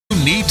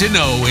to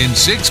know in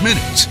 6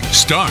 minutes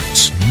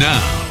starts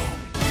now.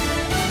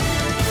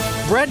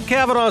 Brett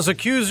Kavanaugh's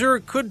accuser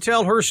could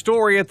tell her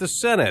story at the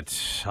Senate.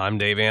 I'm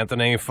Dave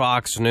Anthony,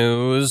 Fox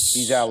News.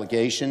 These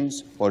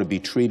allegations ought to be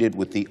treated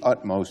with the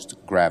utmost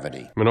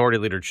gravity. Minority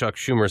Leader Chuck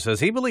Schumer says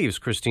he believes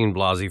Christine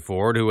Blasey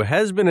Ford, who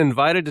has been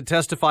invited to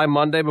testify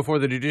Monday before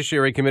the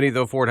Judiciary Committee,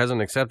 though Ford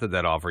hasn't accepted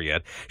that offer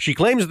yet. She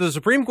claims the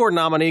Supreme Court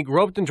nominee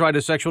groped and tried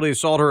to sexually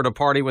assault her at a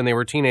party when they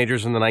were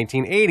teenagers in the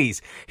 1980s.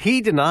 He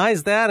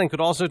denies that and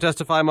could also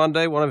testify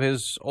Monday. One of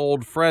his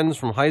old friends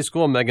from high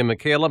school, Megan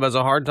McCaleb, has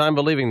a hard time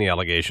believing the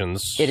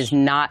allegations. It is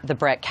not the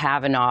Brett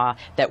Kavanaugh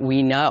that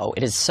we know.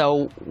 It is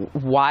so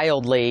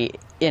wildly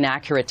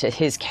inaccurate to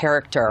his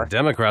character.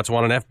 Democrats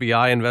want an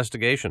FBI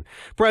investigation.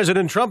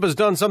 President Trump has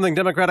done something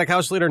Democratic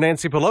House Leader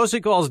Nancy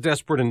Pelosi calls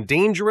desperate and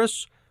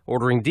dangerous,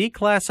 ordering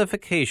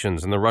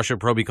declassifications in the Russia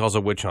probe he calls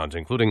a witch hunt,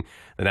 including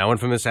the now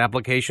infamous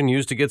application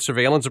used to get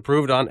surveillance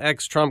approved on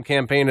ex-Trump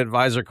campaign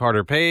advisor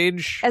Carter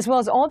Page, as well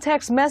as all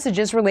text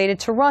messages related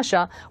to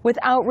Russia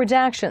without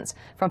redactions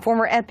from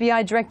former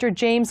FBI Director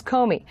James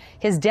Comey,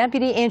 his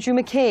deputy Andrew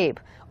McCabe,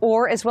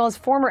 or as well as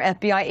former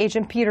FBI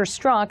agent Peter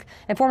Strzok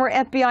and former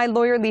FBI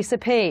lawyer Lisa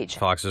Page.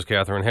 Fox's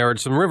Catherine Herridge.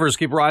 Some rivers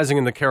keep rising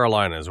in the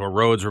Carolinas, where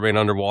roads remain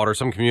underwater.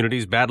 Some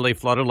communities badly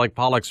flooded, like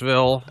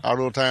Pollocksville. Our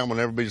little town will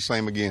never be the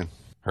same again.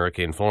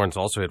 Hurricane Florence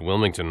also hit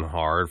Wilmington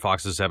hard.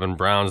 Fox's Evan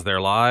Brown's there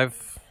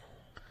live.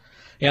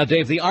 Yeah,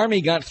 Dave, the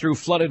Army got through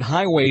flooded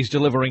highways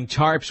delivering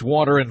tarps,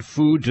 water, and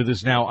food to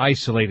this now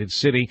isolated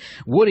city.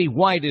 Woody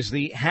White is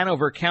the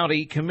Hanover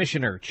County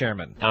Commissioner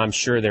Chairman. I'm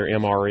sure there are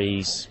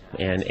MREs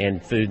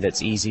and food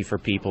that's easy for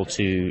people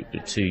to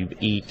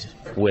eat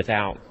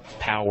without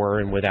power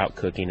and without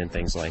cooking and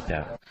things like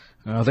that.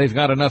 They've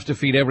got enough to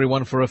feed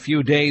everyone for a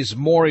few days.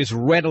 More is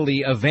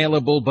readily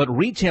available, but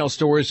retail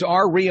stores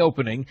are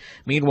reopening.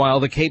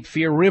 Meanwhile, the Cape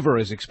Fear River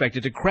is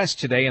expected to crest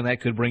today, and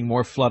that could bring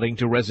more flooding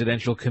to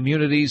residential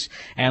communities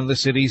and the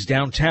city's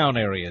downtown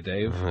area,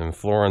 Dave. And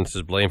Florence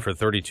is blamed for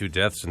 32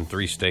 deaths in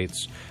 3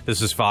 states.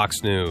 This is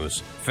Fox News.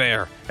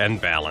 Fair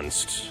and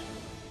balanced.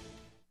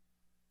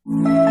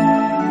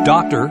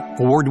 Doctor,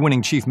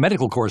 award-winning chief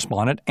medical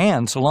correspondent,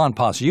 and Salon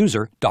Pas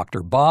user,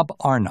 Dr. Bob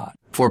Arnott.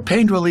 For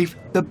pain relief,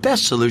 the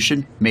best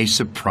solution may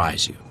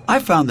surprise you. I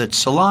found that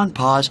Salon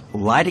Pas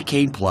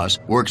Lidocaine Plus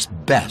works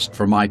best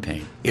for my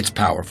pain. It's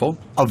powerful,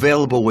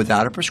 available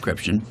without a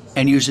prescription,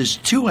 and uses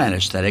 2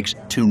 anesthetics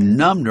to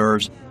numb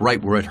nerves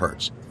right where it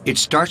hurts. It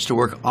starts to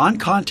work on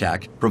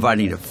contact,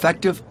 providing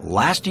effective,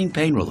 lasting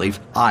pain relief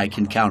I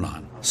can count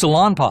on.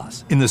 Salon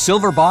Pas, in the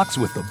silver box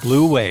with the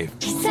blue wave.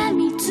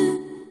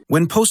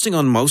 When posting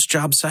on most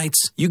job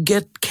sites, you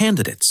get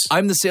candidates.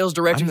 I'm the sales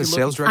director.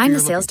 I'm the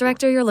sales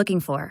director you're looking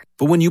for.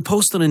 But when you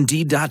post on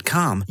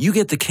Indeed.com, you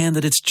get the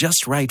candidates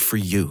just right for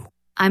you.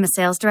 I'm a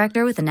sales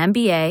director with an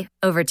MBA,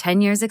 over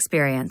 10 years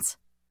experience,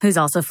 who's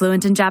also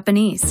fluent in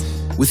Japanese.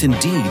 With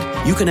Indeed,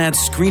 you can add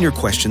screener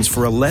questions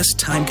for a less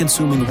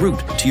time-consuming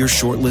route to your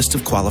short list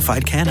of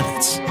qualified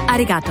candidates.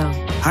 Arigato.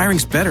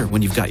 Hiring's better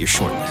when you've got your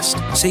short list.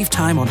 Save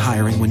time on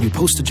hiring when you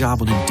post a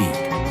job on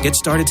Indeed. Get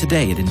started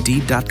today at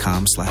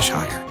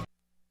Indeed.com/hire.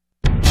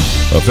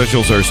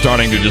 Officials are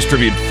starting to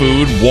distribute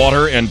food,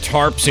 water, and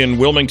tarps in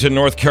Wilmington,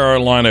 North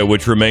Carolina,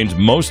 which remains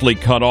mostly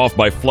cut off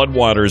by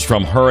floodwaters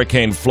from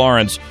Hurricane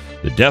Florence.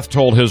 The death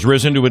toll has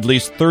risen to at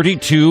least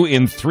 32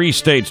 in 3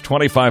 states,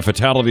 25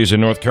 fatalities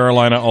in North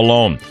Carolina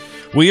alone.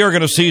 We are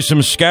going to see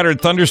some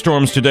scattered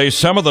thunderstorms today.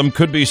 Some of them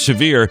could be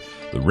severe.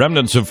 The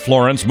remnants of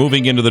Florence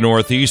moving into the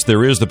northeast.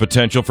 There is the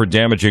potential for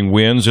damaging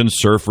winds, and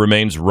surf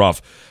remains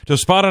rough. To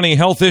spot any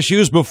health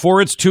issues before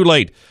it's too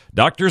late,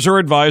 doctors are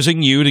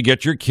advising you to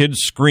get your kids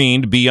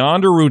screened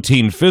beyond a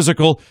routine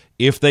physical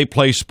if they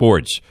play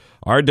sports.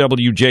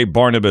 RWJ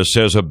Barnabas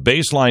says a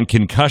baseline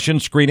concussion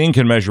screening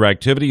can measure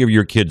activity of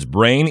your kid's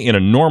brain in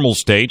a normal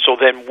state. So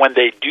then when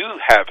they do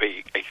have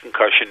a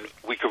concussion,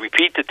 we could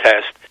repeat the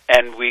test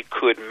and we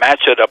could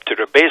match it up to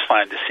their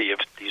baseline to see if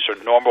these are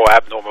normal or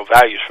abnormal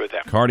values for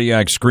them.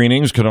 Cardiac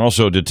screenings can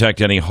also detect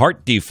any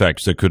heart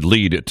defects that could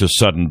lead to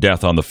sudden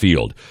death on the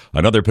field.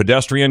 Another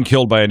pedestrian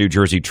killed by a New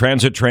Jersey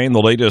transit train,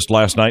 the latest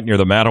last night near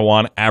the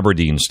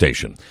Matawan-Aberdeen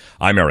station.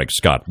 I'm Eric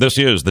Scott. This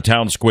is the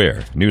Town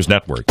Square News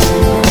Network.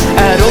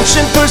 At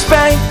Ocean First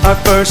Bank, our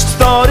first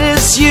thought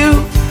is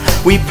you.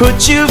 We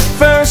put you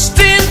first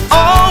in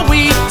all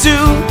we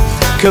do.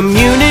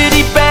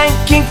 Community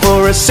banking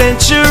for a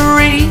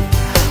century.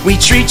 We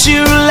treat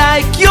you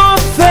like your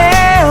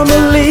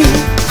family.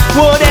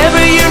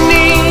 Whatever you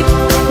need,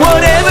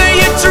 whatever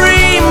you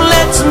dream,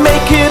 let's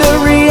make it a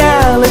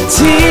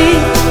reality.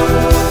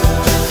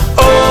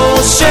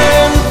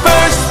 Ocean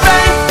First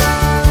Bank,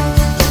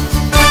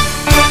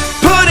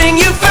 putting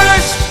you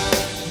first.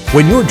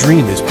 When your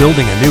dream is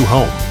building a new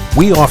home,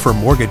 we offer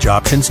mortgage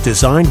options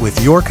designed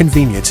with your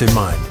convenience in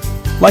mind,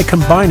 like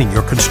combining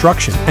your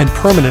construction and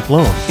permanent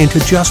loan into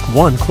just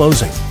one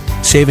closing,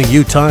 saving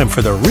you time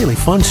for the really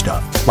fun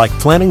stuff, like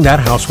planning that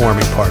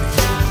housewarming party.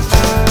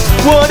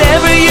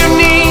 Whatever you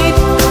need,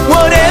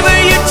 whatever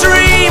you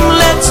dream,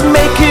 let's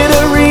make it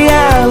a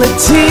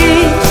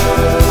reality.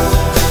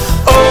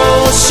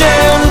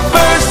 Ocean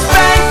First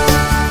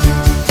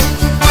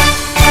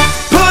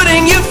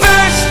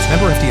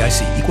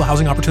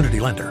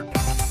calendar.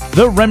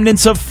 The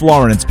remnants of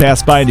Florence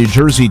passed by New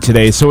Jersey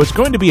today, so it's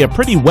going to be a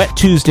pretty wet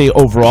Tuesday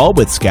overall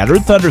with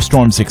scattered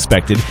thunderstorms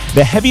expected.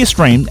 The heaviest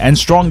rain and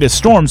strongest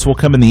storms will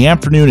come in the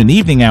afternoon and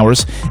evening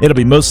hours. It'll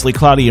be mostly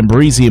cloudy and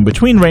breezy in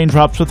between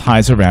raindrops with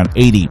highs around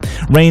 80.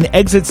 Rain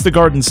exits the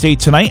Garden State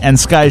tonight and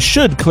skies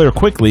should clear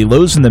quickly,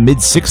 lows in the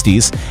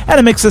mid-60s. And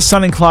a mix of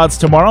sun and clouds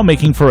tomorrow,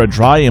 making for a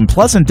dry and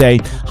pleasant day.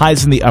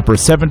 Highs in the upper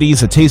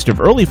 70s, a taste of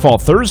early fall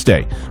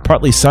Thursday.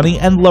 Partly sunny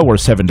and lower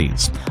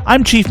 70s.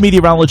 I'm Chief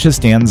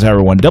Meteorologist Dan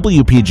Zarawan,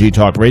 WPG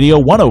Talk Radio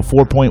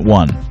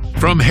 104.1.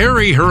 From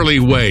Harry Hurley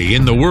Way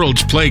in the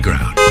world's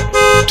playground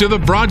to the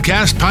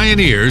broadcast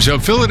pioneers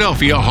of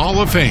Philadelphia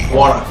Hall of Fame. I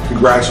want to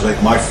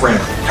congratulate my friend,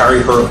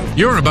 Harry Hurley.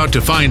 You're about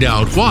to find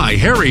out why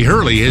Harry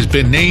Hurley has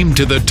been named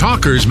to the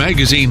Talkers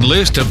Magazine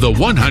list of the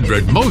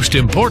 100 most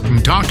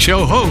important talk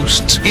show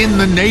hosts in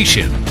the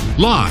nation.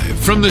 Live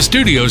from the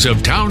studios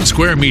of Town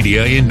Square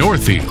Media in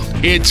Northfield,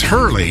 it's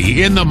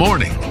Hurley in the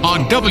Morning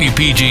on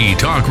WPG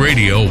Talk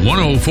Radio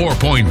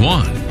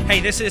 104.1. Hey,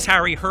 this is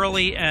Harry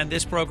Hurley, and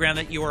this program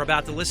that you are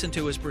about to listen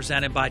to is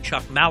presented by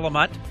Chuck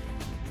Malamut,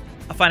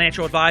 a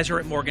financial advisor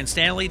at Morgan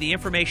Stanley. The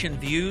information,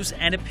 views,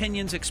 and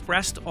opinions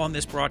expressed on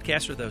this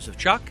broadcast are those of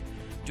Chuck,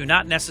 do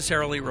not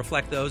necessarily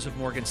reflect those of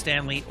Morgan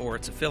Stanley or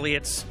its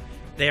affiliates.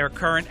 They are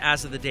current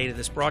as of the date of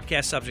this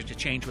broadcast, subject to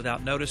change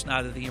without notice.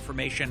 Neither the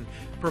information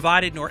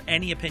provided nor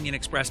any opinion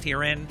expressed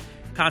herein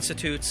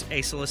constitutes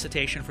a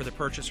solicitation for the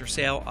purchase or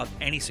sale of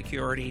any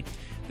security.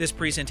 This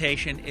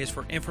presentation is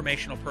for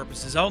informational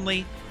purposes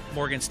only.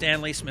 Morgan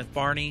Stanley, Smith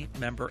Barney,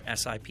 member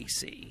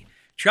SIPC.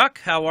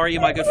 Chuck, how are you,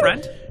 my good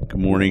friend? Good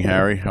morning,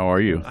 Harry. How are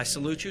you? I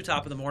salute you,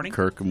 top of the morning.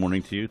 Kirk, good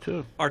morning to you,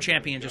 too. Our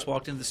champion just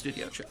walked into the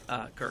studio,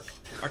 Kirk.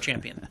 Our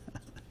champion.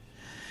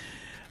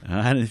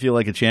 I didn't feel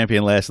like a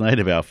champion last night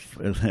about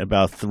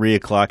 3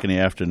 o'clock in the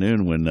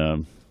afternoon when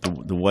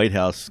the White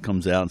House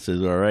comes out and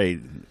says, all right,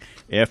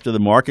 after the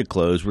market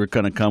close, we're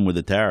going to come with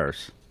the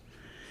tariffs.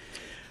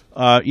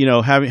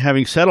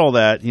 Having said all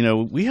that,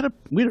 we had a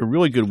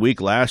really good week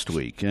last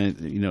week, and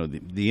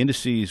the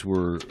indices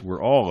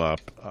were all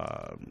up.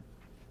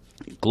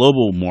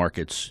 Global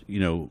markets,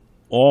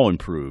 all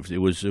improved. It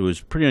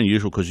was pretty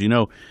unusual because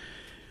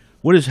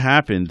what has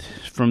happened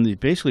from the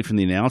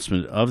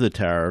announcement of the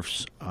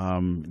tariffs.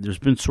 There's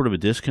been sort of a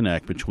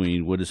disconnect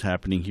between what is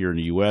happening here in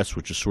the U.S.,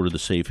 which is sort of the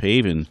safe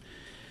haven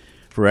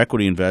for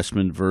equity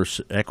investments versus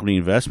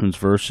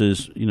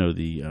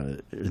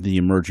the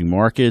emerging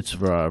markets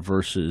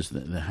versus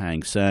the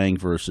Hang Seng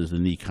versus the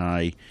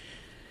Nikkei,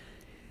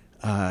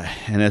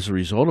 and as a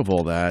result of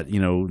all that,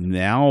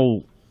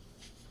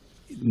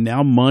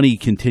 now money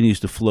continues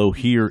to flow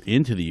here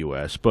into the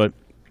U.S. But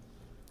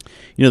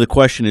the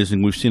question is,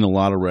 and we've seen a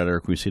lot of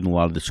rhetoric, we've seen a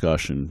lot of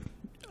discussion.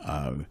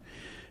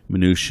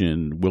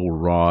 Mnuchin, Wilbur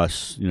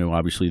Ross,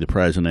 obviously the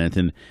president,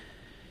 and.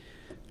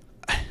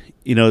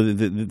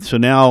 So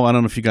now I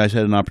don't know if you guys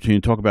had an opportunity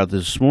to talk about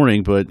this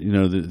morning, but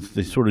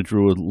they sort of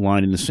drew a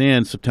line in the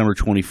sand. September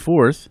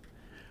 24th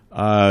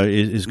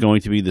is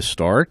going to be the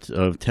start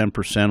of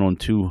 10% on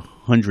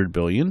 $200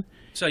 billion.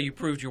 So you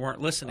proved you weren't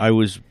listening. I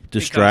was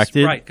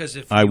distracted. Because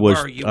if you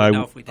were, you would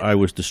know if we did. I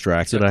was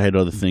distracted. I had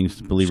other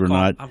things, believe it or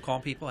not. I'm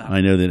calling people out.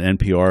 I know that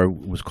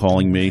NPR was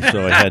calling me,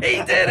 so I had. He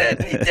did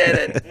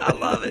it. I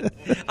love it.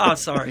 Oh,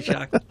 sorry,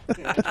 Chuck.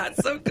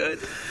 That's so good.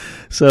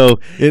 So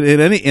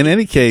in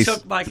any case,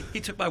 he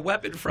took my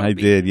weapon from me. I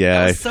did, yeah.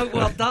 That was so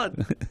well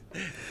done.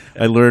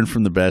 I learned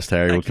from the best,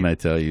 Harry. What can I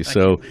tell you?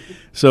 So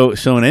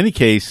in any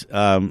case,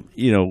 so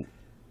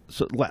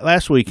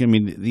last week,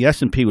 the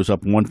S&P was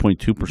up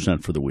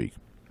 1.2% for the week.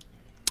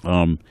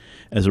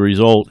 As a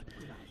result,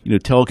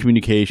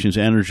 telecommunications,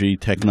 energy,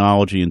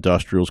 technology,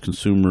 industrials,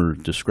 consumer,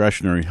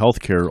 discretionary,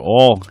 healthcare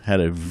all had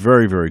a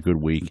very, very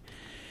good week.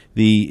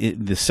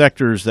 The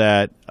sectors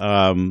that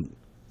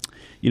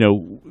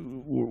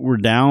were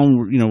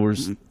down,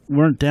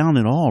 weren't down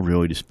at all,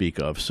 really, to speak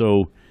of.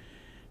 So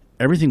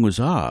everything was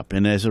up,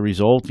 and as a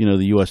result, the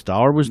U.S.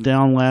 dollar was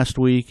down last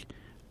week,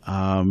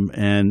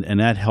 and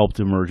that helped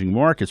emerging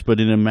markets. But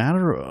in a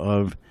matter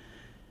of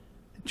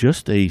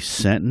just a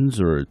sentence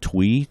or a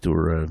tweet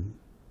or a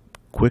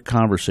quick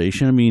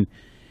conversation,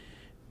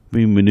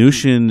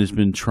 Mnuchin has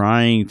been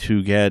trying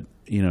to get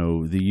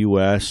the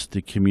U.S. to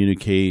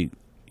communicate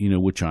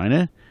with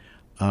China.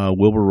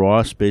 Wilbur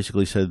Ross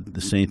basically said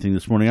the same thing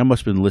this morning. I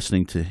must have been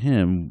listening to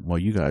him while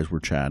you guys were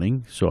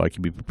chatting, so I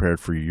can be prepared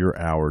for your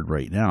hour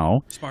right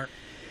now. Smart.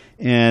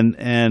 And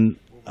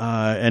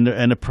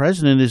the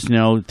president is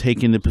now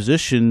taking the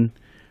position.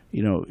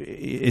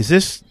 Is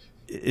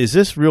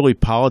this really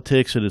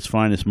politics at its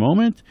finest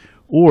moment,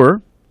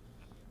 or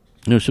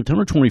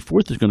September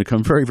 24th is going to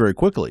come very, very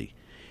quickly,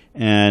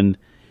 and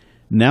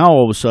now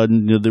all of a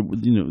sudden,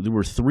 there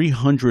were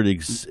 300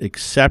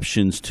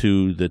 exceptions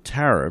to the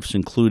tariffs,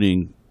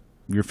 including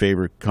your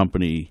favorite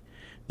company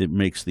that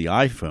makes the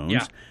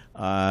iPhones.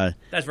 Yeah,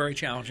 that's very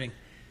challenging.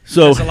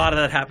 So because a lot of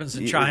that happens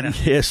in China.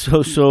 Yeah.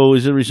 So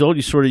as a result,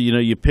 you sort of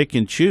you pick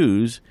and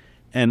choose,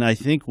 and I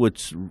think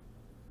what's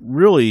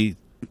really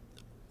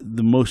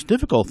the most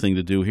difficult thing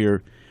to do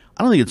here,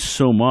 I don't think it's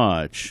so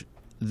much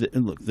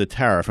the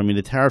tariff. I mean,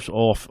 the tariffs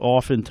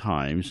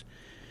oftentimes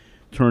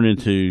turn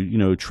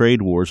into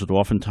trade wars that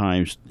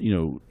oftentimes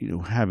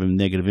have a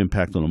negative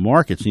impact on the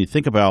markets. And you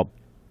think about.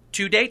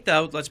 To date,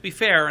 though, let's be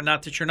fair, and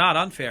not that you're not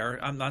unfair.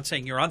 I'm not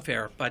saying you're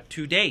unfair, but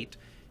to date,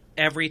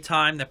 every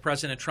time that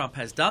President Trump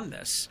has done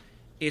this,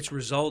 it's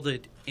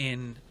resulted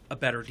in a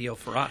better deal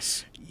for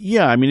us.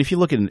 Yeah, I mean, if you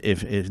look at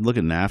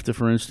NAFTA,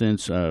 for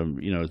instance,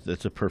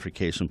 that's a perfect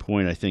case in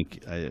point. I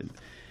think,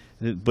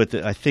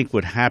 I think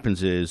what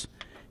happens is,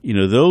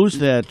 those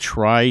that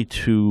try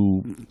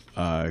to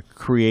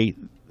create,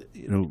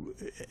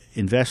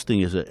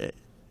 investing as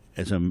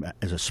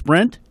a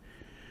sprint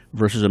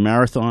versus a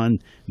marathon,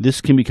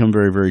 this can become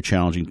very, very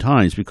challenging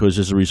times because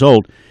as a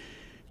result,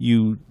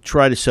 you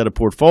try to set a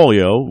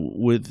portfolio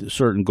with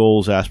certain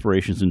goals,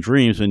 aspirations, and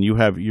dreams, and you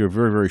have your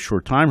very, very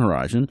short time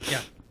horizon.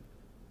 Yeah.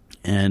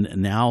 And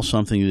now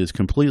something that is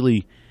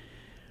completely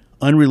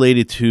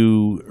unrelated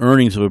to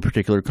earnings of a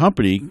particular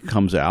company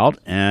comes out,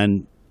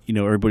 and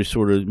everybody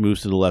sort of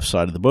moves to the left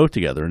side of the boat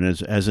together. And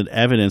as an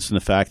evidence in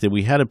the fact that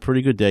we had a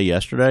pretty good day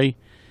yesterday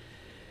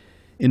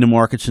in the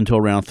markets until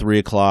around 3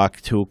 o'clock,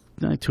 2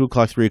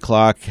 o'clock, 3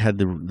 o'clock, had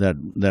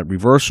that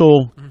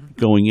reversal.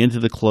 Going into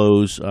the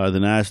close, the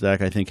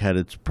NASDAQ, I think, had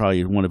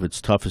probably one of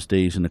its toughest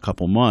days in a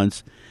couple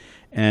months.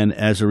 And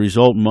as a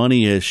result,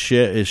 money is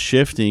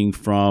shifting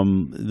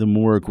from the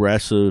more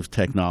aggressive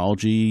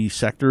technology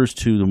sectors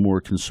to the more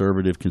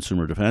conservative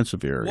consumer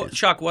defensive areas. Well,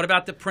 Chuck, what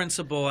about the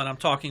principle, and I'm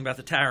talking about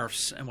the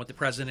tariffs and what the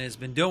president has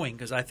been doing,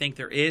 because I think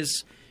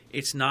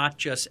it's not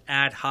just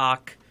ad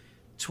hoc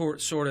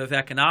sort of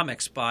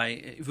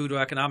voodoo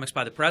economics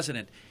by the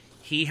president.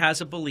 He has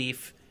a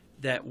belief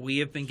that we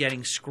have been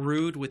getting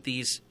screwed with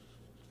these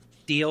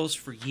deals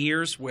for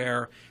years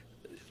where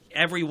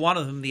every one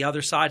of them, the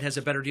other side has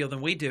a better deal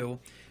than we do.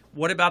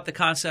 What about the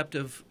concept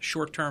of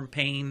short-term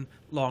pain,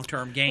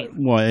 long-term gain?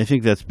 Well, I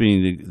think that's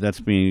being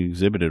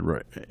exhibited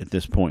right at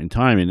this point in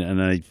time,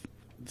 and I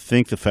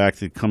think the fact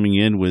that coming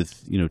in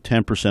with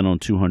 10% on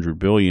 $200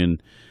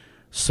 billion,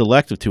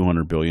 selective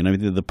 $200 billion. I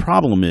mean, the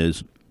problem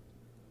is,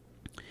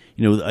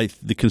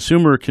 the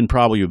consumer can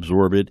probably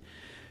absorb it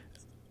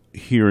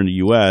here in the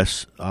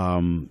U.S.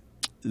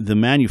 The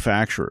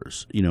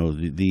manufacturers,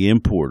 the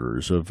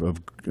importers of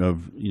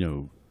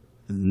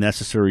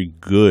necessary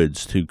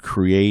goods to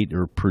create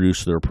or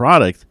produce their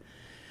product,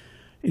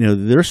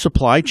 their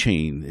supply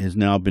chain has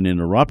now been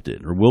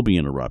interrupted or will be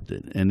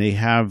interrupted, and they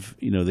have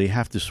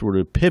to sort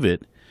of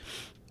pivot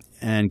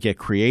and get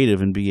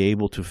creative and be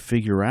able to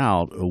figure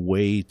out a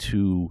way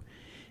to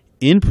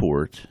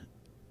import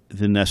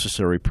the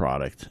necessary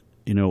product,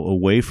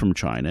 away from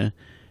China,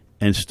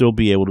 and still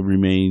be able to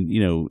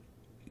remain,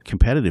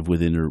 competitive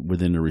within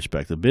their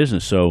respective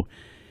business. So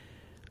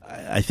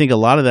I think a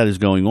lot of that is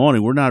going on,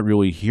 and we're not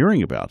really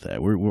hearing about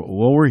that. What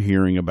we're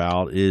hearing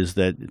about is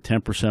that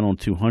 10% on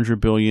 $200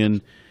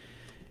 billion,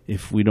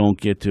 if we don't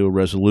get to a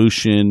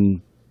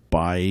resolution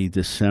by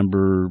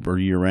December or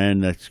year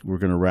end, we're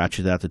going to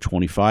ratchet that to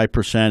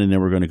 25%, and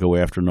then we're going to go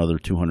after another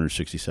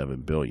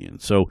 $267 billion.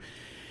 So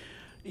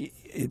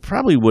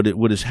probably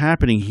what is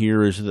happening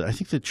here is that I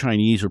think the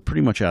Chinese are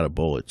pretty much out of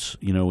bullets.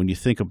 When you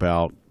think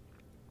about,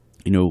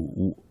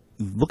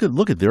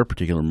 look at their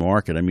particular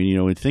market. I mean,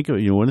 one of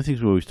the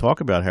things we always talk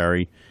about,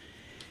 Harry,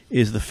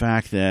 is the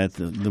fact that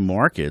the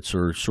markets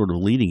are sort of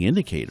leading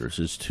indicators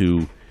as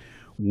to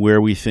where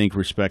we think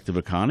respective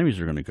economies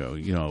are going to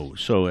go.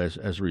 So as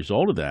a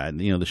result of that,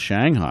 the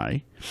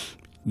Shanghai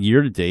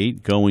year to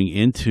date going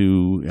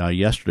into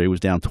yesterday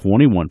was down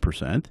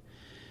 21%.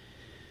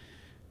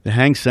 The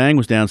Hang Seng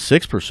was down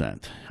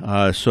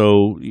 6%.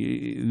 So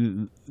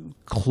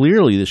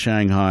clearly the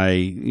Shanghai,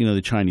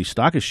 the Chinese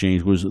Stock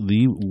Exchange was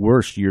the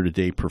worst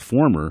year-to-date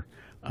performer.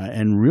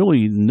 And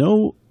really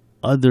no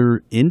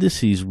other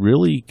indices,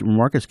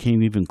 markets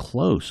came even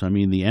close. I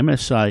mean, the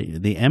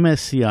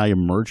MSCI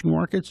emerging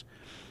markets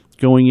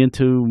going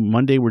into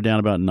Monday were down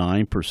about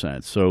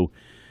 9%. So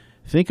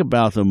think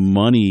about the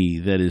money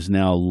that is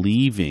now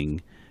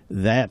leaving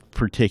that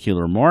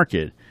particular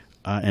market.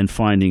 And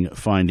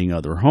finding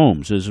other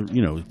homes.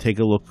 Take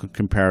a look at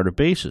comparative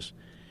basis.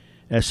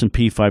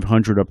 S&P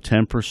 500 up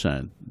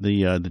 10%.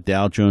 The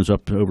Dow Jones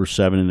up to over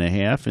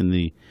 7.5%, and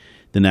the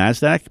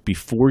Nasdaq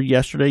before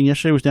yesterday. And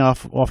yesterday was down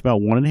off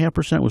about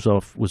 1.5%.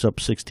 Was up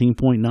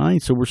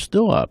 16.9%. So we're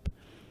still up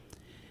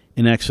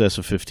in excess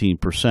of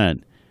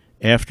 15%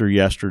 after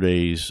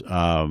yesterday's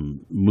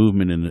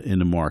movement in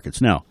the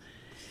markets. Now,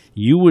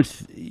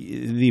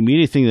 the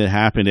immediate thing that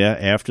happened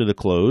after the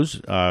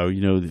close,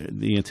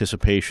 the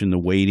anticipation, the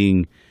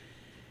waiting,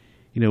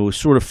 was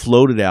sort of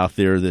floated out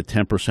there that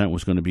 10%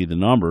 was going to be the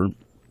number,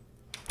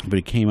 but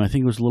it came, I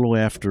think it was a little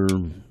after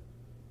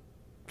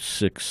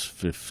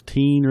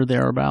 6:15 or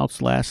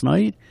thereabouts last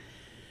night.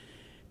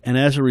 And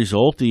as a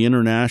result, the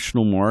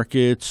international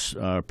markets,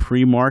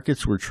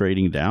 pre-markets were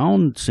trading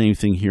down. Same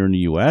thing here in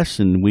the U.S.,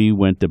 and we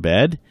went to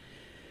bed.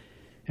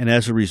 And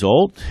as a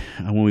result,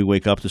 when we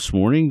wake up this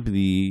morning,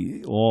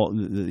 the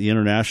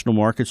international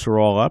markets are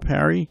all up,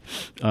 Harry,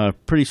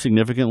 pretty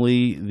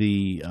significantly.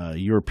 The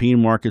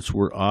European markets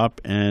were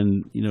up,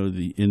 and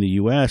in the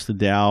U.S., the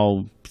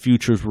Dow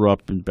futures were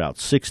up about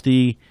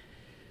 60.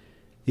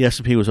 The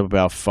S&P was up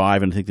about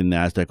 5, and I think the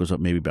Nasdaq was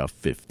up maybe about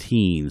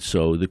 15.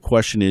 So the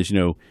question is,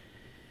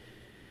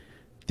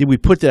 did we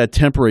put that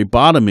temporary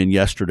bottom in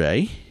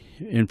yesterday?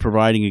 In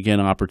providing, again,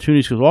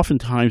 opportunities, because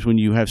oftentimes when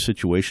you have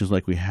situations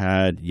like we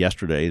had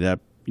yesterday, that,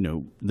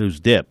 those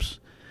dips,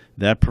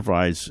 that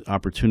provides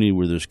opportunity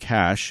where there's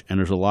cash, and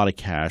there's a lot of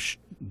cash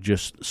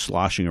just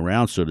sloshing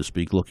around, so to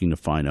speak, looking to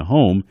find a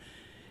home.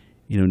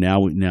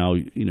 Now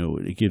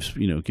it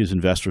gives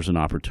investors an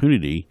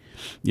opportunity,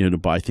 to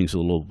buy things a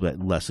little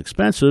bit less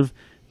expensive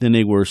than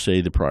they were,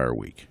 say, the prior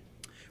week.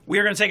 We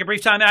are going to take a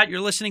brief time out. You're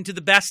listening to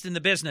the best in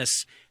the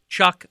business,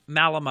 Chuck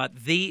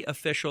Malamut, the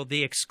official,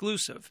 the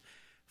exclusive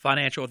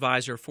financial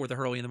advisor for the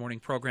Hurley in the Morning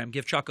program.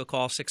 Give Chuck a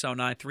call,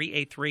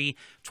 609-383-2010,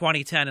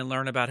 and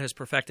learn about his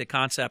perfected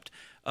concept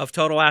of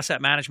total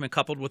asset management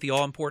coupled with the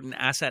all-important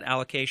asset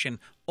allocation,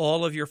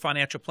 all of your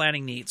financial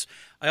planning needs.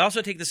 I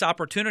also take this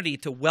opportunity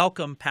to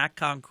welcome Pat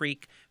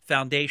Concrete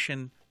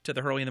Foundation to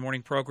the Hurley in the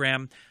Morning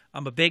program.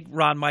 I'm a big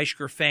Ron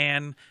Meischker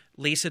fan.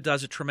 Lisa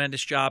does a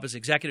tremendous job as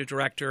executive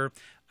director.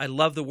 I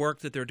love the work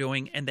that they're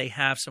doing, and they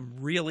have some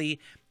really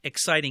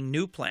exciting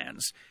new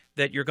plans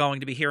that you're going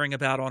to be hearing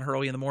about on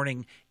Hurley in the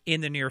Morning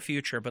in the near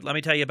future. But let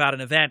me tell you about an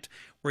event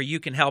where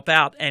you can help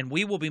out, and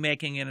we will be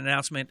making an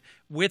announcement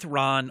with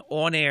Ron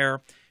on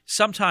air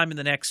sometime in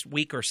the next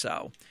week or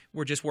so.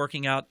 We're just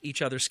working out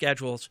each other's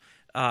schedules.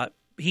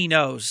 He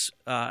knows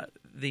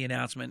the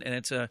announcement, and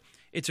it's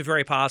a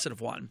very positive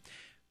one.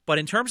 But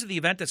in terms of the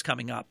event that's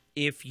coming up,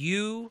 if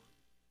you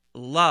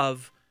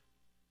love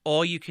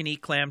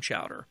all-you-can-eat clam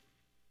chowder,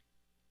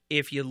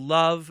 if you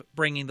love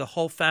bringing the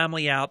whole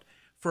family out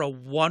for a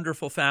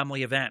wonderful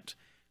family event,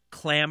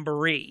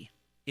 Clamboree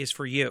is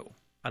for you.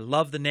 I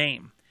love the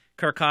name.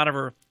 Kirk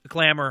Conover, the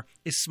Clamor,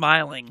 is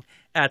smiling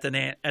at the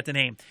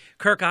name.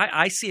 Kirk,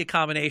 I see a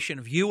combination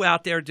of you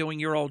out there doing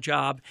your old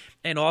job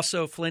and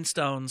also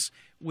Flintstones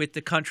with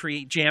the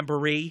country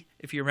jamboree,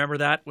 if you remember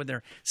that, when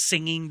they're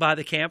singing by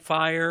the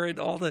campfire and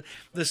all the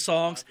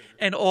songs,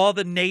 and all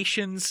the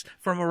nations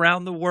from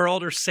around the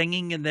world are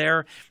singing in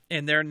their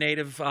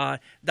native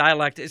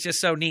dialect. It's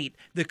just so neat.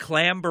 The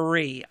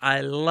Clamboree,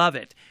 I love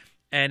it.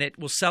 And it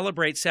will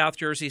celebrate South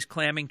Jersey's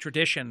clamming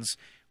traditions,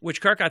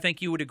 which, Kirk, I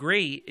think you would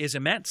agree is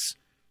immense.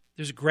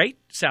 There's a great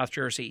South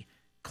Jersey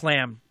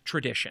clam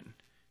tradition.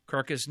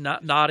 Kirk is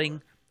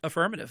nodding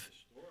affirmative.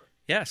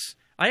 Yes.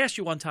 I asked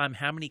you one time,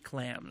 how many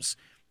clams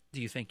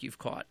do you think you've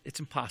caught?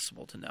 It's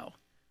impossible to know.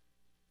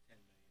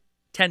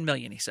 10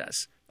 million, he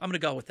says. I'm going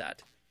to go with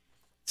that.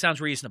 Sounds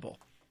reasonable.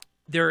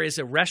 There is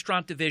a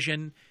restaurant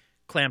division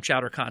clam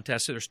chowder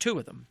contest. So there's two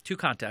of them, two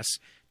contests.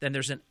 Then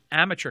there's an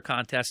amateur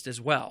contest as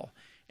well.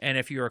 And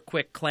if you're a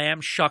quick clam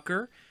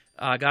shucker,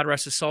 God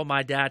rest his soul,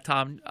 my dad,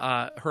 Tom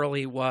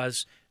Hurley,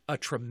 was a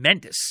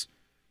tremendous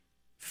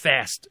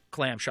fast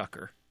clam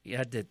shucker. He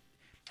had the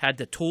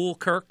tool,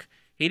 Kirk.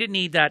 He didn't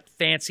need that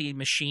fancy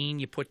machine.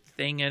 You put the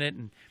thing in it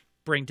and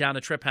bring down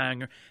the trip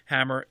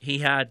hammer. He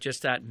had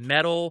just that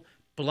metal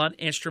blunt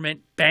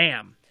instrument.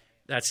 Bam.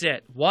 That's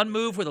it. One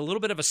move with a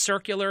little bit of a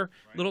circular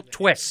little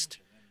twist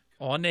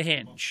on the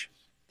hinge.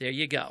 There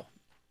you go.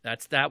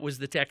 That was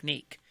the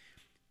technique.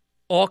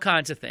 All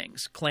kinds of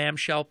things.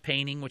 Clamshell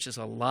painting, which is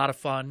a lot of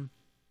fun.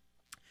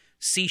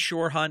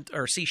 Seashell hunt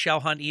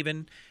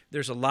even.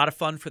 There's a lot of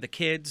fun for the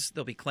kids.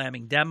 There'll be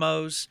clamming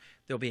demos.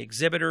 There'll be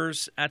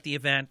exhibitors at the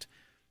event.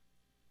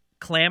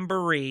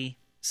 Clamboree,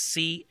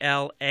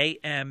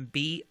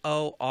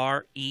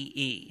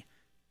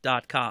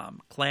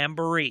 CLAMBOREE.com.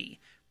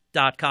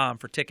 Clamboree.com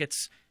for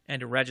tickets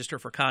and to register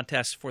for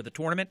contests for the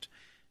tournament.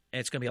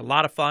 It's going to be a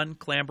lot of fun.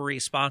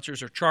 Clamboree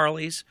sponsors are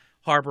Charlie's,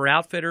 Harbor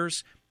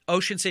Outfitters,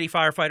 Ocean City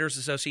Firefighters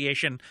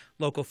Association,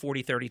 Local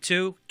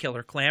 4032,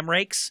 Killer Clam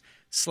Rakes,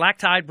 Slack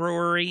Tide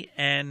Brewery,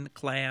 and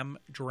Clam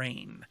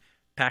Drain.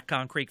 Pat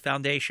Concrete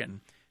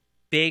Foundation.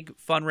 Big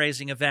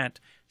fundraising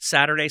event,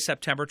 Saturday,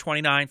 September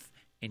 29th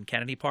in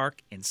Kennedy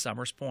Park in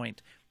Summers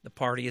Point. The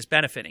party is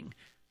benefiting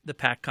the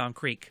Pat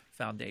Concrete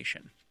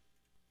Foundation.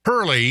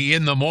 Hurley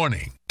in the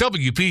Morning.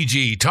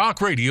 WPG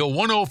Talk Radio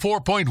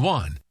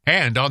 104.1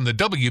 and on the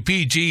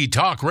WPG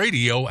Talk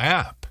Radio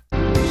app.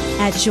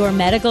 At Shore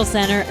Medical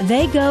Center,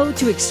 they go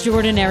to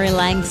extraordinary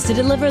lengths to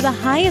deliver the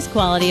highest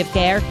quality of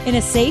care in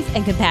a safe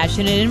and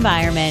compassionate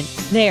environment.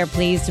 They are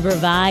pleased to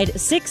provide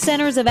 6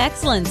 centers of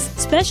excellence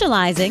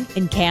specializing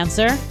in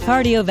cancer,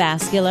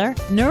 cardiovascular,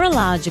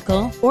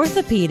 neurological,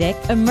 orthopedic,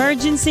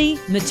 emergency,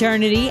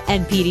 maternity,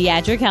 and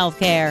pediatric health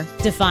care.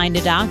 To find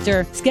a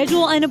doctor,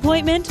 schedule an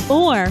appointment,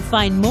 or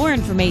find more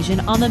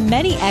information on the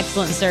many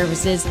excellent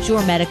services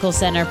Shore Medical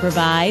Center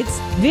provides,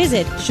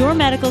 visit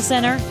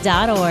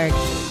shoremedicalcenter.org.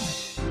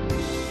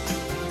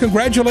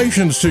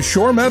 Congratulations to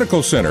Shore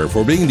Medical Center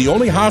for being the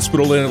only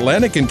hospital in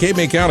Atlantic and Cape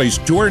May counties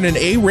to earn an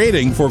A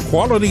rating for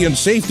quality and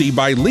safety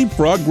by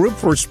Leapfrog Group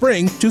for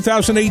spring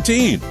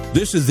 2018.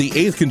 This is the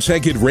 8th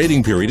consecutive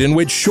rating period in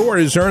which Shore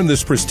has earned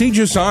this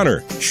prestigious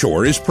honor.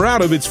 Shore is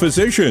proud of its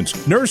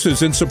physicians,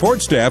 nurses, and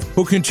support staff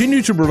who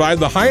continue to provide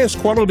the highest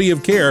quality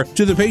of care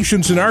to the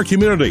patients in our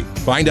community.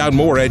 Find out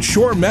more at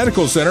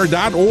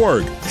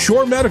shoremedicalcenter.org.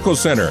 Shore Medical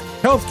Center,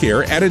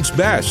 healthcare at its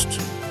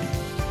best.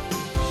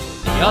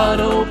 The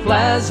Auto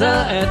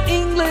Plaza at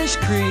English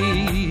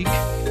Creek.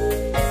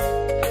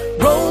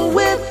 Roll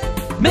with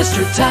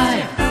Mr.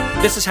 Tire.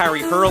 This is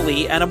Harry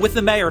Hurley, and I'm with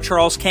the Mayor,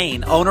 Charles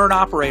Kane, owner and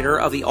operator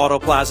of the Auto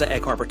Plaza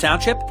Egg Harbor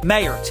Township.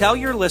 Mayor, tell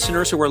your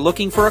listeners who are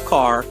looking for a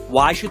car,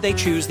 why should they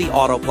choose the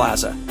Auto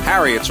Plaza?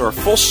 Harry, it's our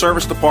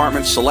full-service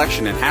department,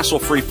 selection, and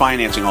hassle-free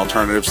financing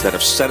alternatives that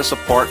have set us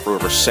apart for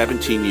over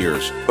 17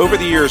 years. Over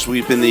the years,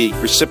 we've been the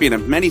recipient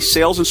of many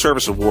sales and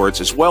service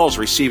awards, as well as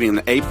receiving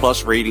an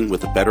A-plus rating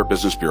with the Better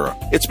Business Bureau.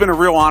 It's been a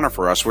real honor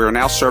for us. We are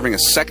now serving a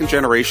second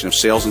generation of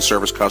sales and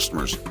service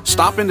customers.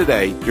 Stop in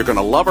today. You're going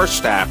to love our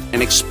staff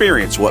and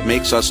experience what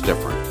makes us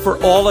different. For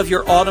all of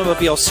your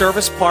automobile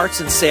service,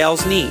 parts, and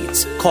sales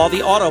needs, call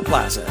the Auto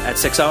Plaza at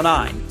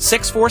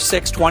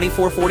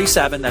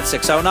 609-646-2447. That's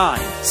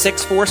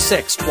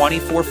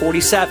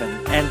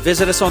 609-646-2447. And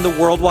visit us on the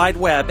World Wide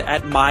Web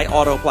at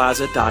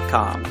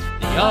myautoplaza.com.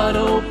 The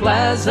Auto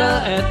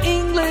Plaza at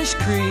English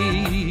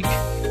Creek.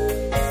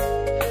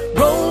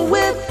 Roll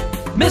with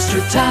Mr.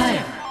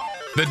 Tire.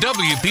 The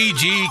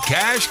WPG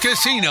Cash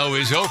Casino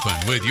is open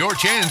with your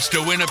chance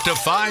to win up to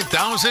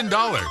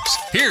 $5,000.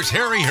 Here's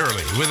Harry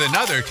Hurley with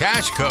another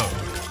cash code.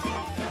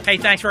 Hey,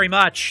 thanks very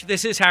much.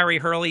 This is Harry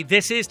Hurley.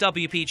 This is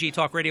WPG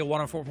Talk Radio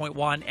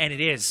 104.1, and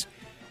it is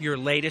your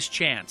latest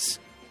chance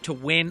to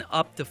win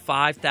up to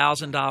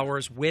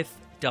 $5,000 with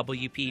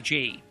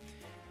WPG.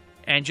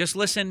 And just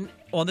listen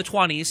on the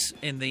 20s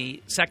in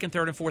the second,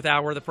 third, and fourth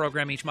hour of the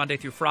program each Monday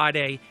through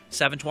Friday,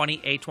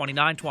 7:20, 8:20,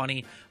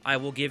 9:20. I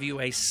will give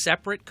you a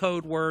separate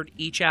code word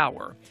each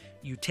hour.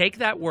 You take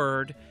that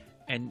word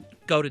and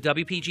go to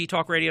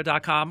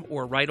WPGTalkRadio.com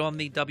or right on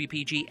the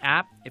WPG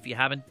app. If you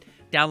haven't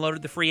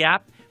downloaded the free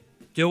app,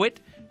 do it.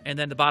 And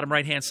then the bottom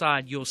right-hand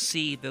side, you'll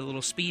see the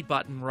little speed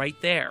button right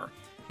there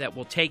that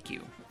will take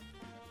you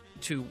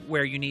to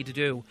where you need to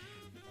do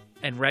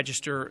and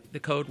register the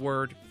code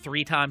word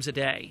 3 times a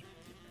day.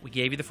 We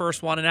gave you the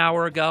first one an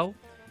hour ago,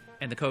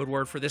 and the code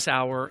word for this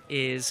hour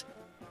is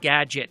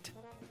gadget.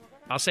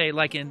 I'll say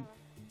like in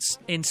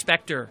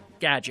Inspector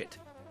Gadget.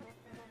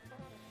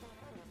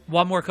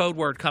 One more code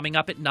word coming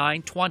up at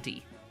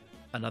 9:20.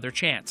 Another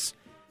chance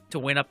to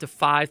win up to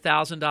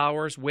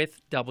 $5,000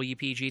 with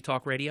WPG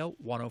Talk Radio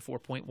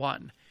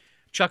 104.1.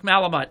 Chuck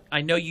Malamut,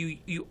 I know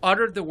you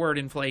uttered the word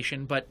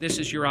inflation, but this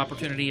is your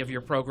opportunity of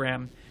your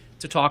program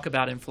to talk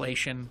about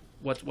inflation.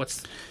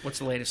 What's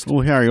the latest?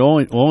 Well, Harry,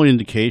 all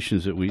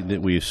indications that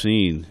we've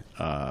seen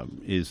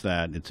is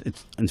that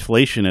it's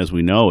inflation as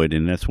we know it,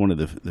 and that's one of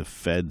the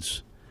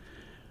Fed's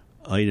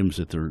items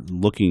that they're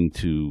looking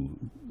to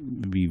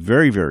be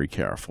very, very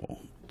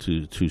careful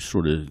to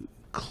sort of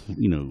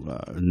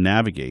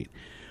navigate.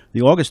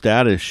 The August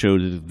data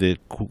showed that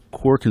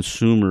core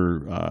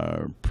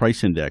consumer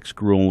price index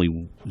grew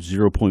only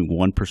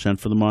 0.1%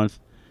 for the month.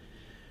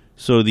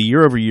 So the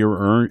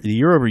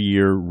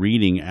year-over-year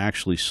reading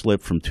actually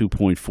slipped from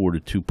 2.4 to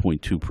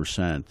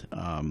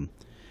 2.2%.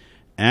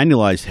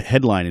 Annualized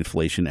headline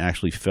inflation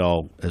actually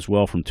fell as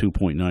well from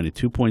 2.9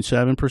 to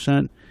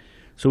 2.7%.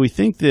 So we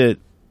think that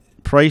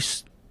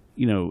price,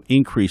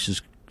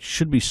 increases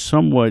should be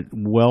somewhat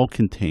well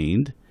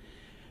contained,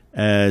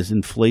 as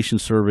inflation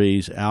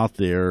surveys out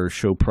there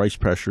show price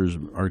pressures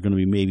are going to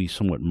be maybe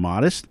somewhat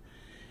modest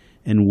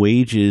and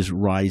wages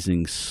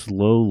rising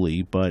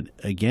slowly. But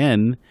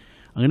again,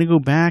 I'm going to go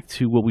back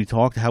to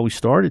how we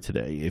started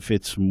today. If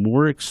it's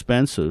more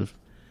expensive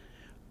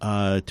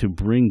to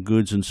bring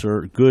goods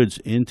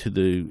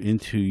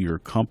into your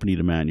company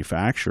to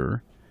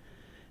manufacture,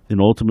 then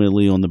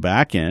ultimately on the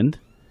back end,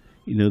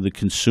 the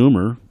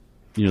consumer,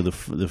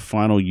 the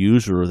final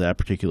user of that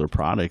particular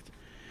product,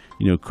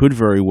 could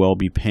very well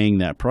be paying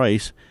that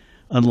price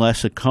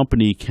unless a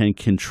company can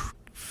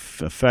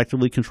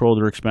effectively control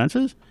their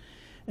expenses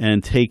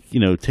and take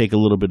a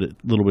little bit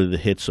of the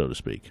hit, so to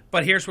speak.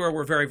 But here's where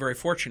we're very, very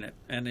fortunate.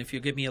 And if you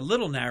give me a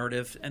little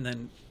narrative and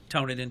then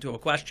tone it into a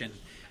question,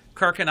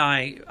 Kirk and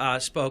I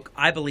spoke,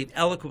 I believe,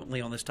 eloquently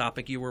on this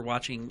topic. You were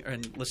watching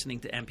and listening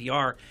to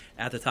NPR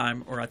at the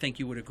time, or I think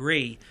you would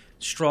agree.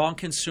 Strong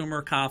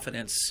consumer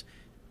confidence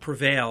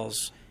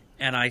prevails.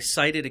 And I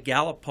cited a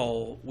Gallup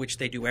poll, which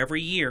they do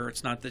every year.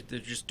 It's not that they're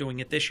just doing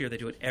it this year. They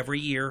do it every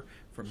year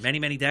for many,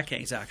 many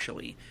decades,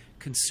 actually.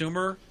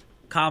 Consumer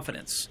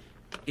confidence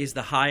is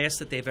the highest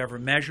that they've ever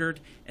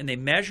measured. And they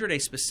measured a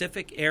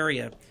specific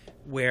area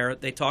where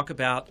they talk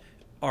about,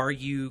 are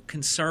you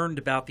concerned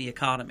about the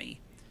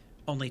economy?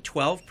 Only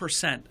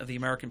 12% of the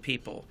American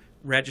people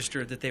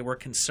registered that they were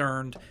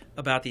concerned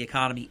about the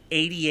economy.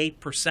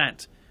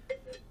 88%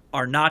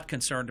 are not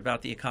concerned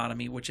about the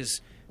economy, which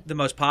is the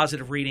most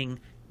positive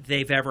reading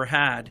they've ever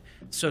had.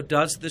 So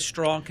does the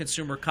strong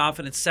consumer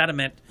confidence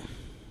sentiment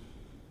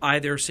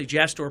either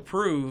suggest or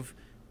prove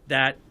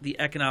that the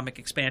economic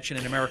expansion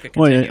in America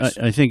continues?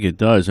 Well, I think it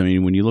does. I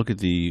mean, when you look at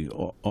the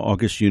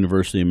August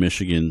University of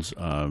Michigan's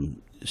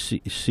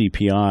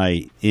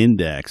CPI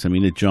index, I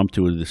mean, it jumped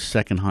to the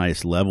second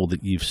highest level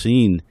that you've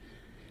seen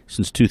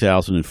since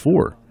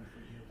 2004.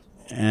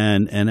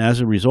 And as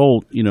a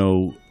result, you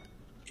know,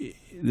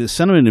 the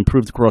sentiment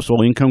improved across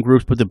all income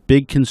groups, but the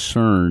big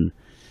concern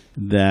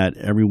that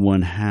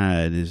everyone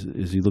had is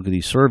you look at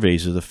these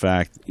surveys is the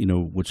fact, you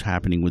know, what's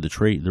happening with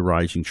the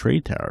rising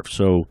trade tariff.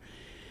 So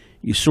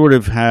you sort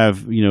of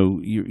have, you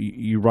know,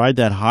 you ride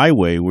that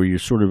highway where you're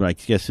sort of, I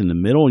guess, in the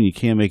middle and you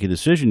can't make a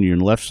decision. You're on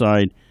the left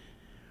side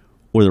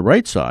or the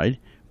right side.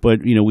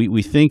 But, you know,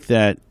 we think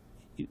that,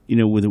 you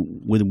know,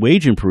 with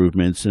wage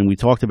improvements, and we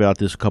talked about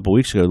this a couple of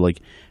weeks ago, like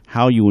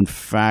how you in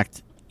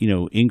fact, you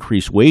know,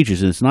 increase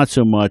wages. And it's not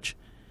so much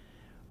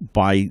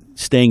by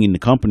staying in the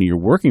company you're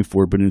working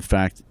for, but in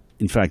fact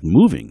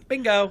moving.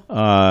 Bingo.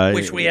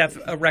 Which we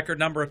have a record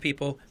number of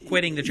people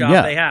quitting the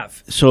job they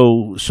have.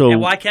 So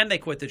and why can they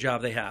quit the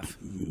job they have?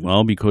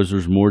 Well, because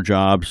there's more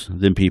jobs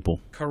than people.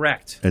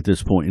 Correct. At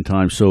this point in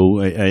time. So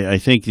I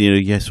think, you know,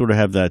 you sort of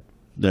have that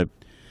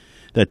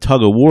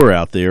tug of war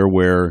out there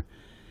where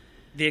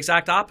the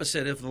exact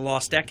opposite of the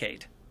lost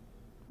decade.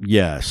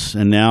 Yes,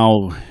 and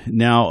now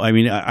I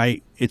mean,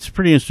 it's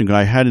pretty interesting.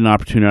 I had an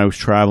opportunity. I was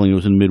traveling. It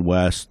was in the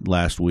Midwest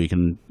last week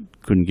and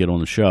couldn't get on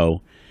the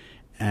show.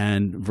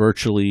 And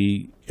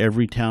virtually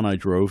every town I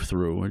drove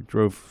through, I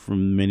drove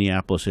from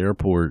Minneapolis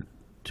Airport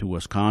to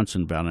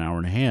Wisconsin about an hour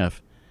and a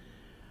half.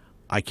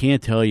 I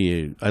can't tell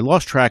you. I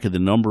lost track of the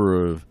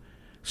number of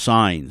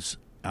signs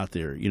out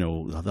there, you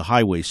know, the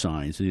highway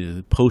signs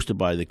posted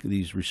by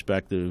these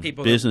respective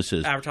people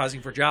businesses.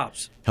 Advertising for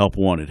jobs. Help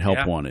wanted,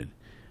 help wanted.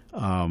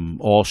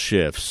 All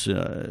shifts,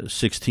 $16,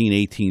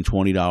 $18,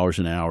 $20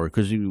 an hour.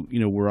 Because, you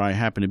know, where I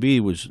happened to be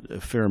was a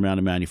fair amount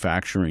of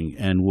manufacturing.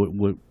 And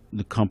what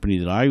the company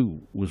that I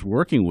was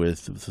working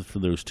with for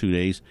those 2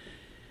 days,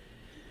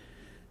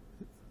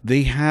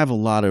 they have a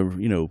lot of,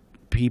 you know,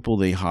 people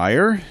they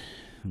hire,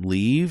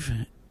 leave,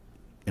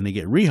 and they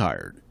get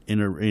rehired.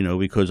 You know,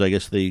 because I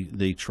guess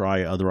they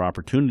try other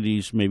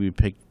opportunities, maybe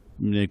make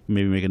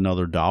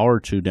another $1 or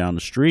 $2 down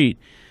the street,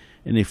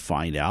 and they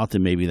find out that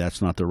maybe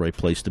that's not the right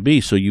place to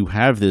be. So you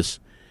have this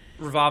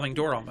revolving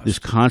door almost. This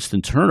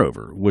constant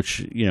turnover, which,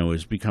 you know,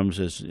 becomes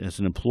as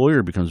an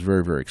employer becomes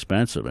very, very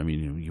expensive. I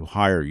mean, you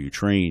hire, you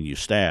train, you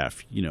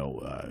staff, you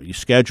know, you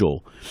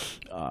schedule.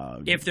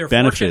 If they're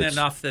benefits. Fortunate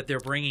enough that they're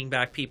bringing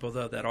back people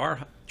though that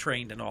are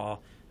trained and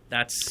all,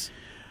 that's.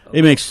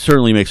 It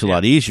certainly makes it a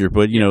lot easier,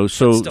 but you know,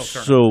 so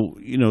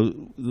you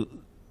know,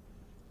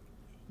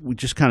 we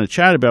just kind of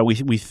chatted about.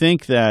 We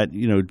think that,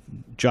 you know,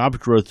 job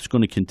growth is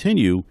going to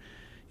continue.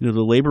 You know,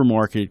 the labor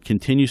market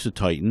continues to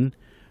tighten,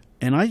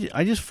 and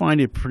I just find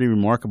it pretty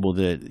remarkable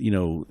that, you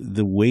know,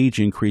 the wage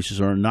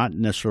increases are not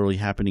necessarily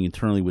happening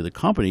internally with the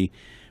company,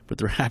 but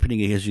they're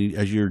happening as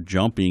you're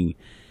jumping.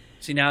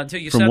 See, now until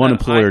you from said one that,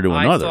 employer to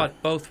another. I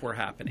thought both were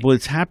happening. Well,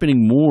 it's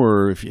happening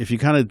more if you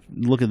kind of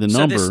look at the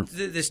number. So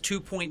this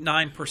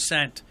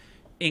 2.9%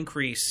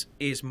 increase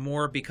is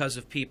more because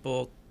of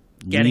people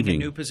getting a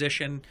new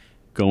position,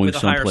 going with a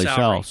someplace higher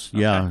salary. else.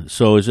 Yeah.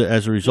 So as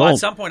a result, well, at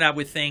some point, I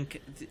would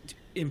think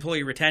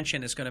employee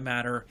retention is going to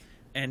matter,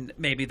 and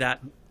maybe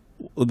that.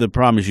 Well, the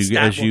problem is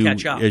as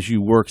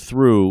you work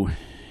through,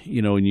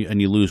 you know,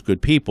 and you lose good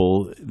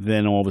people,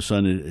 then all of a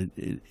sudden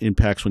it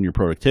impacts on your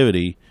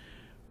productivity,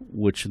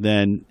 which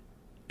then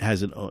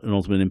has an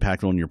ultimate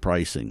impact on your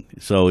pricing.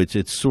 So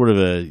it's sort of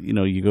a, you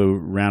know, you go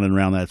round and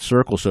round that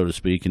circle, so to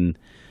speak. And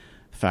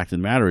the fact of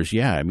the matter is,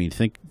 yeah, I mean,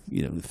 think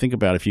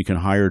about if you can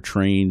hire,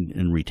 train,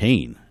 and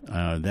retain.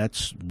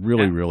 That's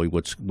really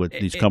what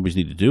these companies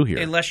need to do here.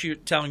 Unless you're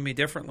telling me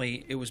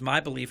differently, it was my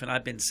belief, and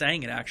I've been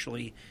saying it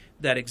actually,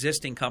 that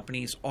existing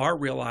companies are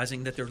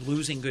realizing that they're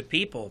losing good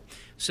people.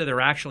 So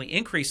they're actually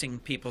increasing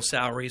people's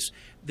salaries.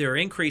 They're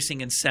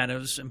increasing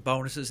incentives and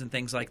bonuses and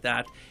things like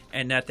that,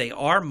 and that they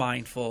are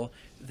mindful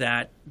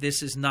that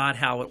this is not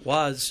how it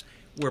was,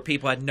 where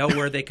people had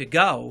nowhere they could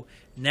go.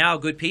 Now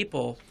good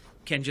people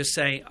can just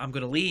say, I'm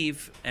going to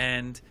leave,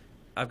 and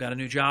I've got a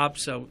new job,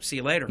 so see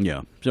you later.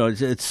 Yeah. So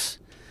it's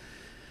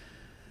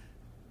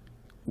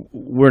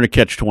we're in a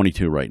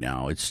catch-22 right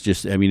now. It's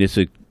just, I mean, it's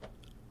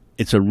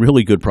a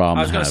really good problem.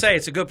 I was going to say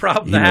it's a good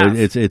problem to have.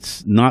 have.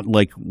 It's not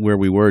like where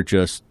we were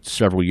just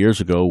several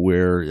years ago.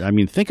 Where, I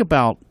mean, think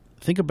about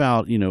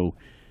you know,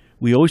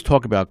 we always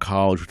talk about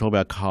college. We talk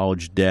about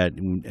college debt,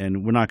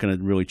 and we're not going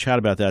to really chat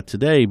about that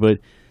today. But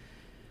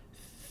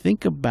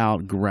think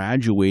about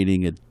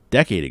graduating a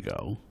decade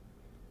ago,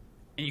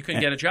 and you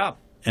couldn't get a job.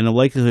 And the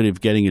likelihood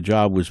of getting a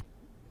job was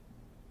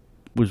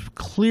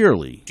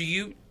clearly.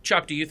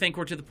 Chuck, do you think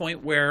we're to the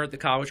point where the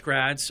college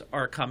grads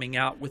are coming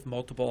out with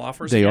multiple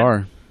offers? They again?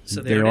 are.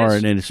 So they are,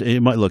 and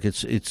it might look.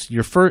 It's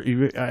your first.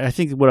 I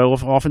think what I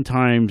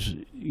oftentimes,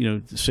 you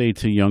know, say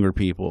to younger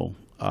people,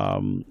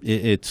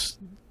 it's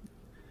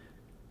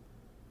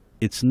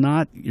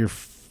not your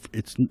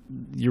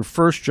your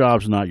first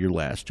job's not your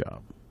last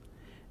job.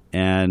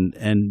 And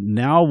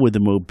now with the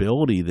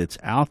mobility that's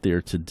out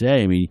there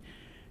today, I mean,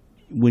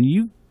 when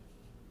you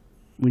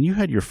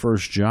had your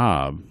first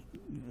job,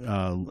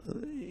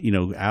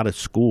 out of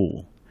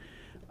school,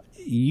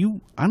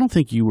 I don't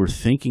think you were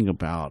thinking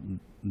about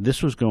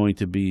this was going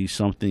to be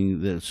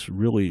something that's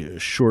really a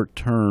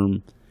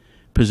short-term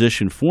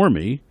position for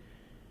me.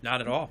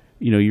 Not at all.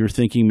 You're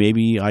thinking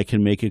maybe I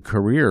can make a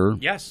career.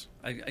 Yes,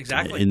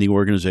 exactly. In the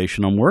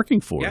organization I'm working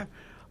for. Yeah.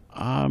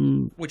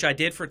 Which I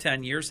did for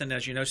 10 years, and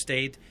as you know,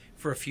 stayed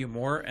for a few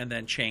more, and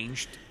then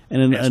changed.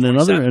 And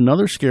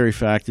another scary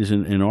fact is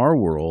in our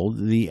world,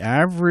 the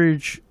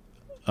average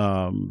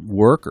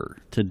worker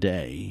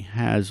today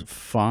has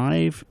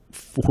 5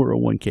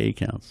 401k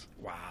accounts.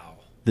 Wow.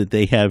 That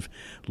they have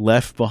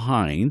left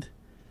behind.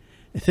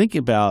 Think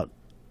about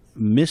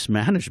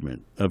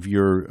mismanagement of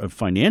your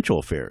financial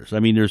affairs. I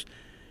mean,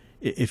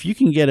 if you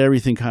can get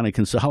everything kind of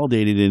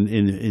consolidated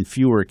in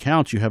fewer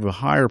accounts, you have a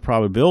higher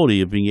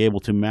probability of being able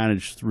to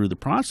manage through the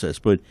process.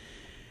 But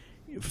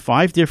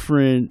 5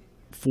 different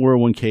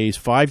 401ks,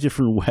 5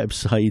 different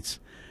websites,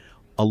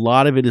 a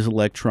lot of it is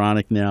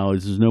electronic now.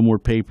 There's no more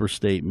paper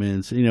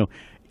statements.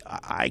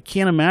 I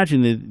can't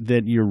imagine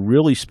that you're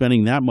really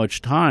spending that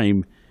much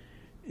time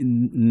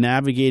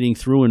navigating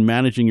through and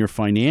managing your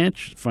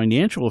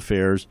financial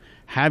affairs,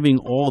 having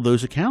all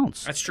those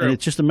accounts. That's true. And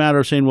it's just a matter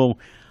of saying, well,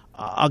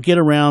 I'll get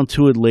around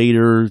to it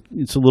later.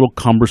 It's a little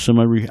cumbersome.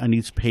 I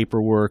need some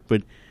paperwork,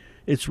 but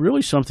it's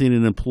really something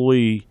an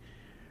employee,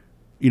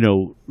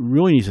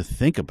 really needs to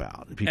think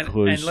about. Because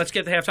and let's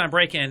get the halftime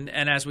break in.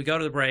 And as we go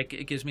to the break,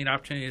 it gives me an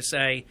opportunity to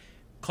say,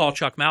 call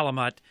Chuck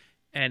Malamut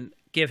and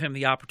give him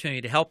the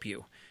opportunity to help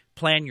you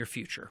plan your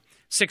future.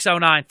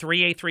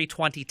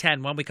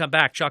 609-383-2010. When we come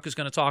back, Chuck is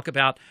going to talk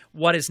about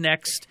what is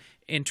next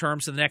in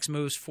terms of the next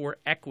moves for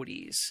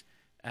equities,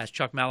 as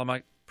Chuck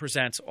Malamut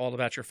presents all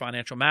about your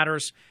financial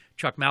matters.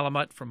 Chuck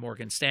Malamut from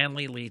Morgan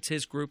Stanley leads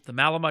his group, the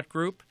Malamut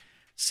Group.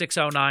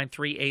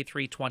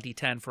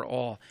 609-383-2010 for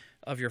all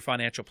of your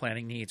financial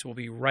planning needs. We'll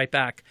be right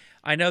back.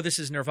 I know this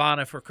is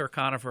nirvana for Kirk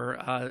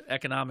Conover.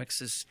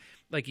 Economics is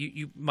like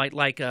you might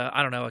like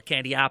a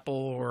candy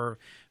apple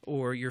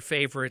or your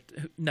favorite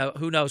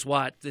who knows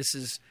what. This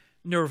is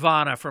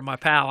nirvana for my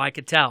pal. I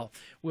could tell.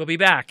 We'll be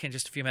back in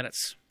just a few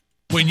minutes.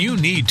 When you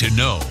need to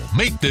know,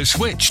 make the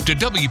switch to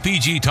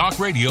WPG Talk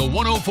Radio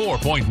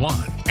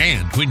 104.1.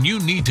 And when you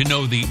need to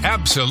know the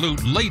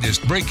absolute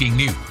latest breaking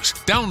news,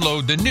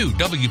 download the new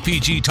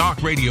WPG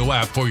Talk Radio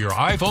app for your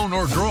iPhone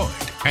or Droid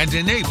and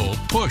enable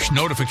push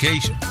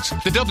notifications.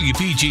 The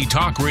WPG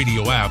Talk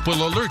Radio app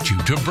will alert you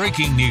to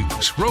breaking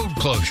news, road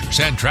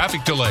closures and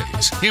traffic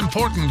delays,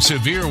 important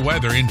severe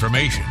weather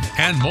information,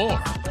 and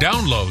more.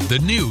 Download the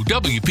new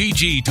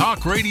WPG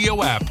Talk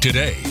Radio app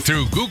today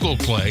through Google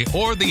Play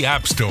or the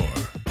App Store.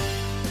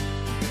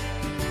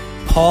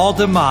 Paul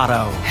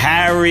D'Amato.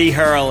 Harry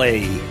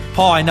Hurley.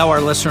 Paul, I know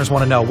our listeners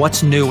want to know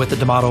what's new with the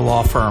D'Amato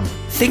Law Firm.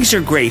 Things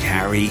are great,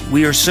 Harry.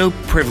 We are so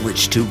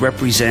privileged to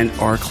represent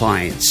our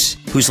clients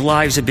whose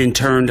lives have been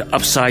turned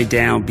upside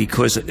down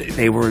because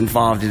they were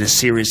involved in a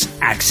serious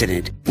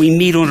accident. We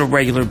meet on a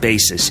regular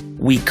basis.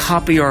 We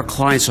copy our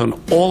clients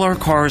on all our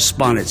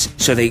correspondence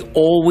so they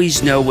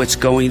always know what's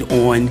going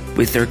on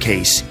with their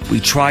case. We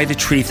try to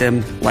treat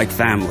them like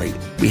family.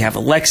 We have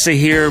Alexa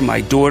here, my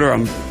daughter.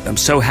 I'm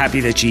so happy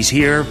that she's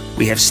here.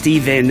 We have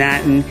Steve Van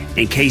Natten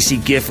and Casey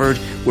Gifford.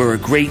 We're a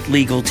great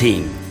legal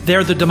team.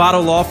 They're the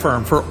D'Amato Law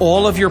Firm for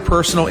all of your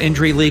personal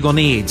injury legal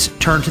needs.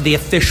 Turn to the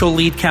official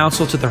lead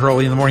counsel to the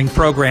Hurley in the Morning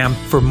program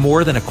for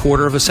more than a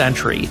quarter of a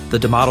century. The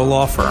D'Amato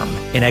Law Firm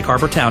in Egg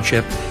Harbor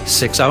Township,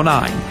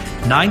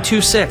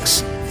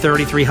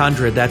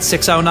 609-926-3300. That's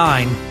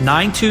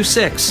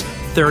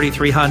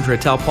 609-926-3300.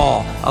 Tell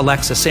Paul,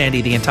 Alexa,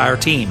 Sandy, the entire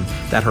team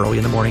that Hurley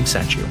in the Morning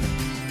sent you.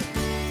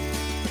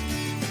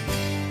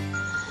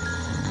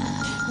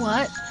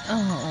 What?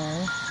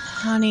 Oh,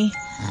 honey.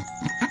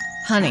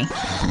 Honey.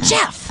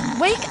 Jeff,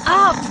 wake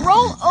up.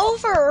 Roll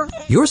over.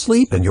 Your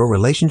sleep and your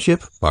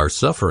relationship are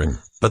suffering,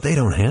 but they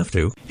don't have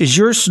to. Is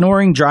your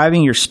snoring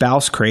driving your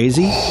spouse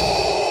crazy?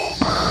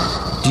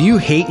 Do you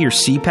hate your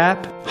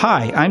CPAP?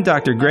 Hi, I'm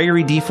Dr.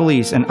 Gregory D.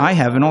 Felice, and I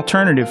have an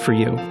alternative for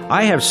you.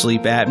 I have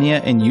sleep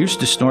apnea and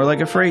used to snore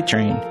like a freight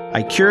train.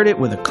 I cured it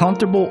with a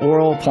comfortable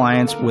oral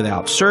appliance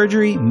without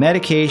surgery,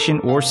 medication,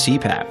 or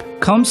CPAP.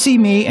 Come see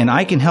me and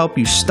I can help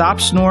you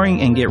stop snoring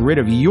and get rid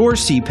of your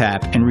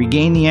CPAP and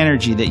regain the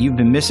energy that you've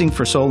been missing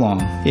for so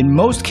long. In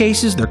most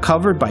cases, they're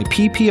covered by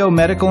PPO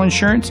medical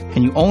insurance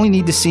and you only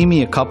need to see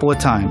me a couple of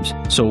times.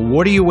 So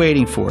what are you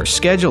waiting for?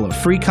 Schedule a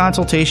free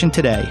consultation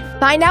today.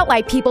 Find out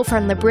why people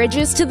from the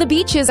bridges to the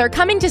beaches are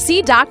coming coming to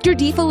see Dr.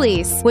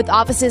 DeFelice. With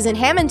offices in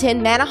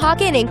Hamilton,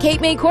 Manahawkin, and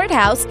Cape May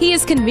Courthouse, he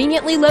is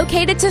conveniently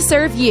located to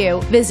serve you.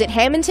 Visit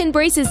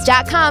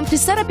HamiltonBraces.com to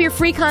set up your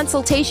free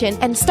consultation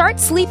and start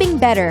sleeping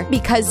better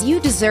because you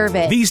deserve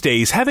it. These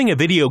days, having a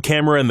video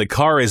camera in the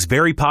car is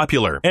very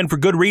popular, and for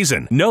good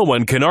reason. No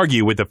one can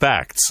argue with the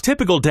facts.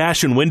 Typical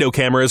dash and window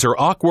cameras are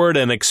awkward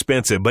and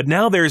expensive, but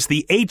now there's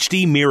the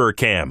HD Mirror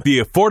Cam, the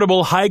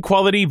affordable,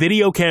 high-quality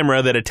video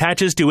camera that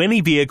attaches to any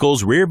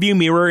vehicle's rearview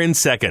mirror in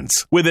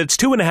seconds. With its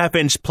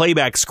 2.5-inch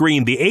playback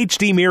screen, the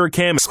HD Mirror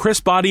Cam has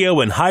crisp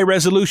audio and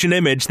high-resolution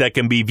image that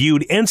can be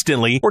viewed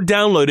instantly or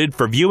downloaded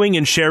for viewing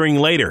and sharing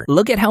later.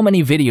 Look at how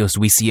many videos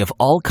we see of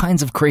all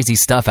kinds of crazy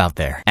stuff out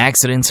there.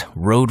 Accidents,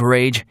 road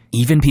rage,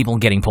 even people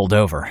getting pulled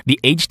over. The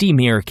HD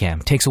Mirror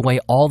Cam takes away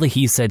all the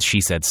he said, she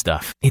said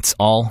stuff. It's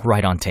all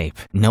right on tape.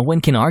 No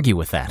one can argue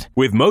with that.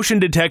 With motion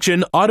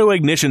detection, auto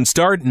ignition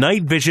start,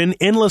 night vision,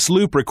 endless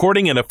loop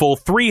recording, and a full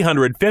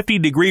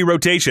 350-degree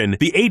rotation,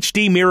 the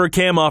HD Mirror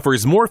Cam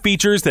offers more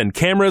features than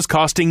cameras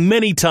costing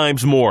many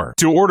times more.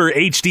 To order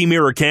HD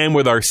Mirror Cam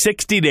with our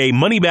 60-day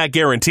money-back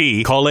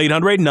guarantee, call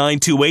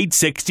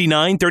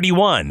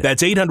 800-928-6931.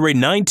 That's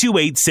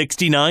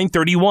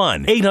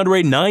 800-928-6931.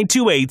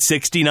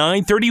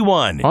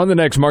 800-928-6931. On the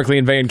next Markley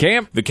and Van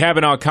Camp, the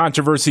Kavanaugh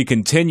controversy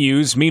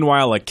continues.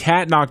 Meanwhile, a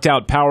cat knocked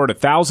out power to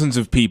thousands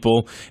of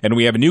people, and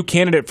we have a new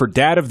candidate for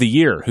Dad of the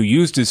Year who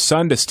used his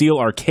son to steal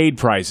arcade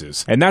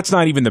prizes. And that's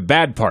not even the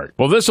bad part.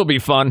 Well, this will be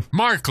fun.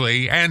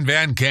 Markley and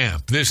Van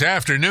Camp this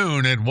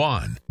afternoon at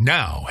 1.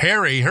 Now,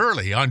 Harry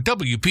Hurley on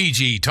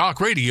WPG Talk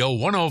Radio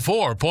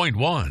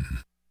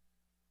 104.1.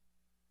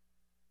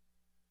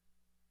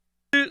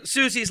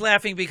 Susie's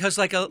laughing because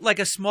like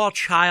a small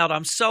child,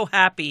 I'm so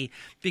happy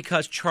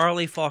because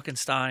Charlie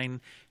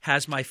Falkenstein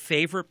has my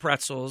favorite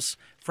pretzels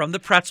from the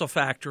pretzel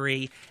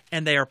factory,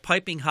 and they are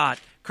piping hot.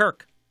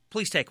 Kirk,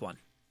 please take one.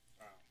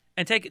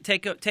 And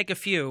take a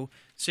few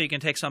so you can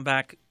take some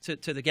back to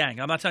the gang.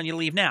 I'm not telling you to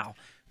leave now,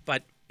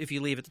 but if you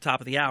leave at the top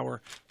of the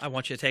hour, I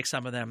want you to take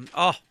some of them.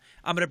 Oh,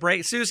 I'm going to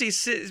break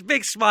Susie's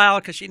big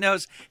smile because she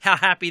knows how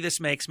happy this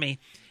makes me.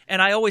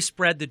 And I always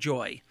spread the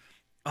joy.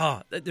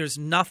 Oh, there's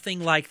nothing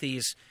like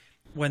these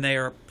when they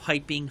are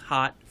piping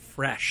hot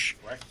fresh.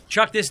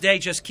 Chuck, this day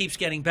just keeps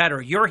getting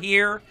better. You're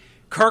here.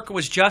 Kirk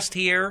was just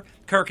here.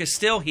 Kirk is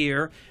still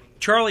here.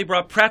 Charlie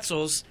brought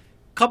pretzels.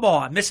 Come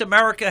on. Miss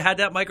America had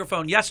that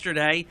microphone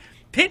yesterday.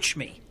 Pinch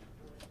me.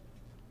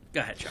 Go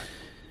ahead, Chuck.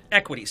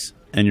 Equities.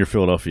 And your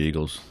Philadelphia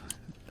Eagles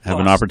have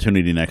an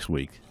opportunity next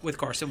week. With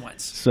Carson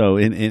Wentz. So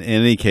in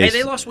any case.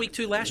 Hey, they lost week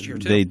 2 last year,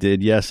 too. They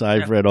did. Yes,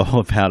 I've read all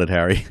about it,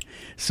 Harry.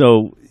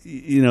 So,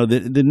 you know,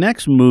 the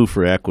next move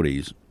for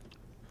equities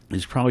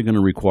is probably going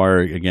to require,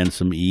 again,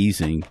 some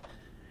easing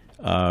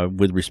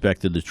with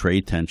respect to the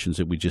trade tensions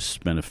that we just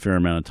spent a fair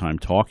amount of time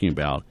talking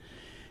about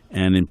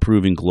and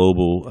improving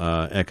global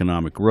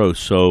economic growth.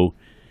 So,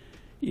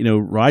 you know,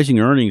 rising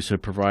earnings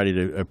have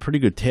provided a pretty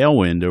good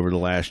tailwind over the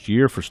last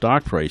year for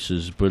stock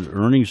prices, but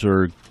earnings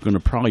are going to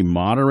probably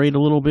moderate a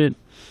little bit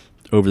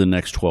over the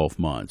next 12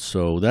 months.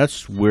 So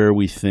that's where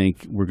we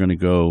think we're going to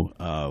go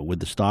with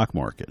the stock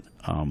market,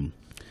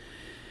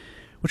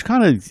 which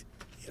kind of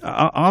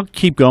I'll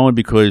keep going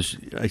because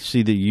I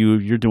see that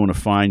you're doing a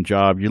fine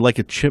job. You're like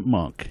a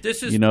chipmunk.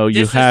 This is, you know,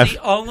 this is the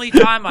only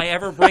time I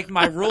ever break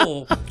my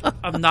rule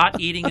of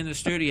not eating in the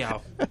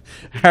studio.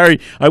 Harry,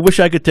 I wish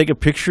I could take a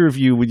picture of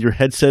you with your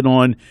headset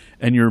on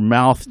and your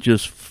mouth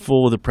just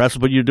full of the pretzel,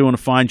 but you're doing a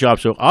fine job.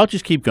 So I'll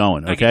just keep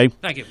going, okay?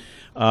 Thank you.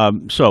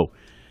 So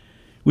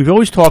we've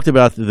always talked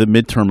about the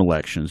midterm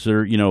elections.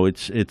 They're, you know,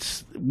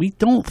 it's we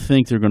don't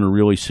think they're going to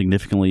really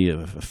significantly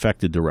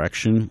affect the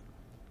direction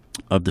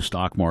of the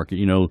stock market.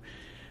 You know,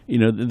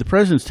 the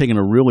president's taken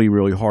a really,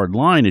 really hard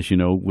line, as you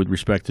know, with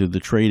respect to the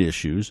trade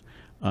issues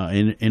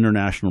in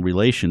international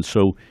relations.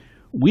 So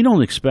we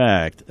don't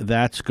expect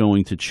that's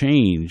going to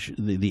change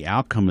the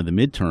outcome of the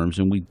midterms,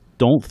 and we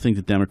don't think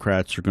the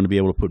Democrats are going to be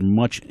able to put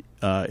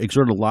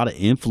exert a lot of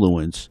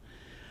influence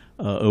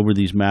over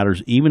these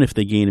matters, even if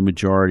they gain a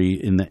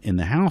majority in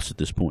the House at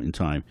this point in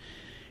time.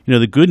 You know,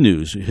 the good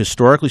news,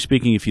 historically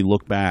speaking, if you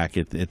look back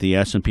at the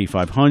S&P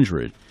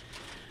 500,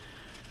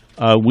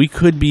 we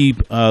could be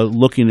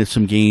looking at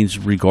some gains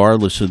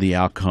regardless of the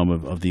outcome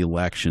of the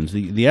elections.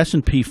 The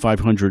S&P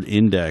 500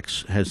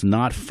 index has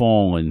not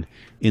fallen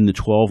in the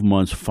 12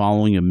 months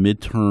following a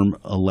midterm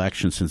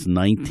election since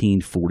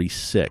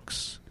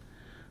 1946.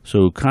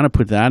 So kind of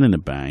put that in the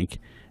bank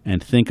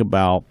and think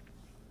about,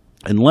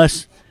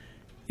 unless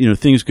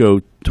things go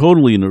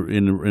totally in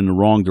the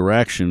wrong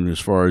direction as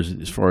far as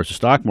the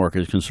stock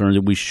market is concerned,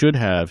 that we should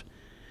have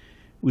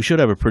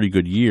a pretty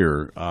good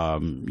year,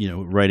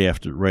 right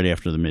after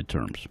the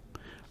midterms,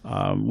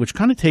 which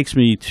kind of takes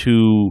me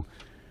to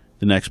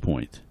the next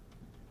point.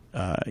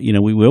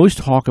 We always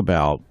talk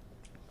about,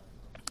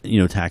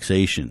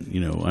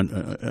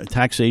 taxation,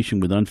 taxation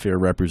with unfair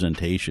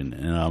representation.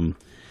 And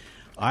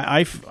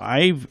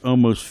I've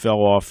almost fell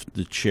off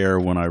the chair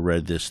when I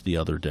read this the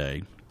other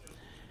day.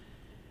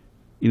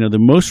 The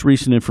most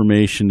recent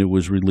information that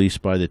was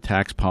released by the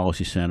Tax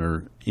Policy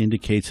Center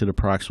indicates that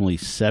approximately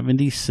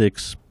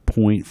 76.6%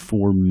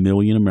 4.4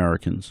 million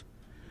Americans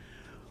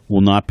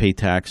will not pay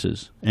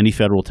taxes, any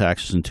federal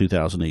taxes in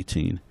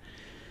 2018.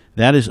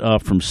 That is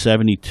up from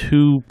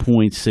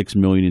 72.6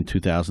 million in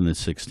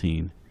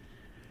 2016.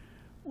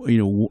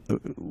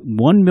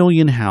 1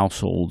 million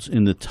households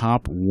in the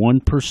top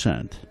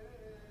 1%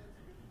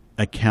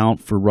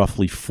 account for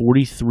roughly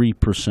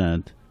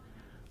 43%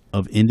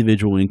 of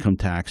individual income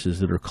taxes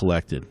that are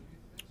collected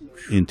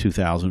in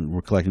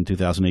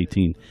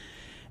 2018.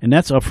 And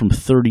that's up from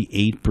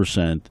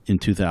 38% in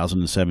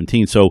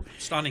 2017. So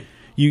stunning.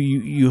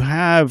 You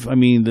have, I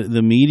mean,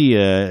 the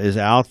media is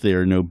out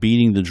there,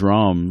 beating the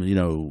drum,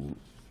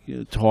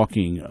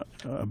 talking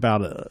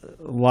about a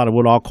lot of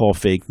what I'll call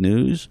fake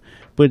news.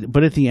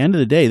 But at the end of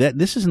the day,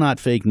 this is not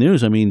fake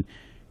news. I mean,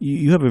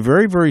 you have a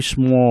very, very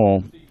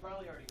small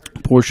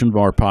portion of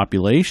our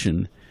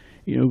population,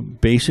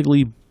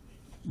 basically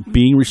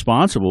being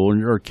responsible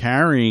or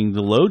carrying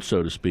the load,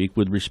 so to speak,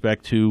 with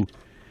respect to,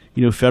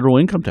 federal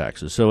income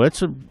taxes. So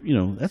that's a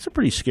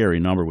pretty scary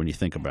number when you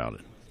think about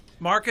it.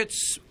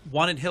 Markets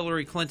wanted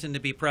Hillary Clinton to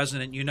be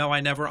president.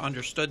 I never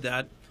understood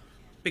that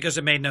because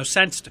it made no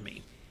sense to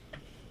me.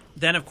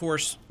 Then, of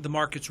course, the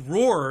markets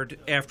roared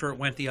after it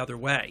went the other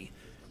way.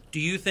 Do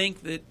you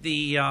think that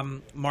the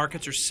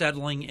markets are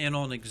settling in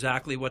on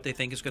exactly what they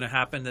think is going to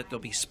happen, that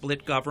there'll be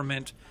split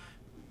government,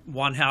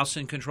 one house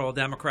in control of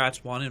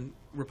Democrats, one in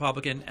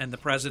Republican, and the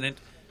president?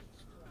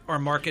 Are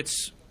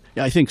markets...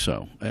 Yeah, I think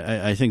so.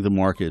 I think the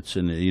markets,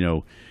 and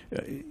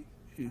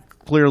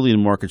clearly the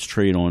markets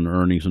trade on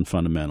earnings and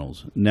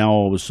fundamentals. Now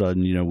all of a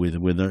sudden,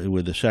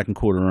 with the second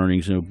quarter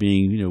earnings,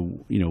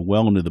 being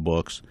well into the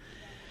books,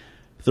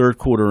 third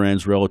quarter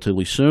ends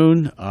relatively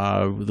soon.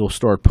 They'll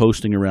start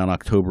posting around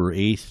October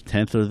 8th,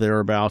 10th or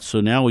thereabouts. So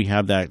now we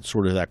have that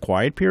sort of that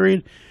quiet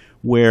period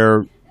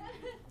where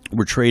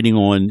we're trading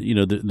on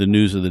the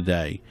news of the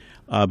day.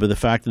 But the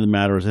fact of the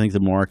matter is, I think the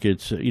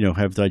markets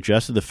have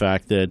digested the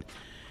fact that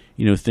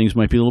things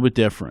might be a little bit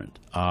different.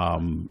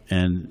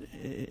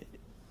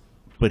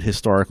 But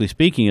historically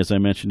speaking, as I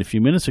mentioned a few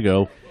minutes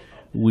ago,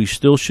 we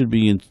still should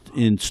be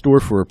in store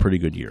for a pretty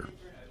good year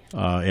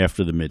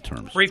after the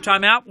midterms. Brief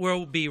time out.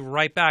 We'll be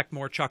right back.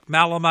 More Chuck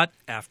Malamut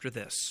after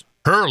this.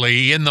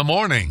 Early in the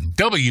morning,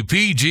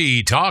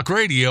 WPG Talk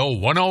Radio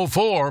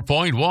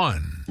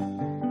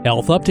 104.1.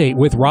 Health Update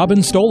with Robin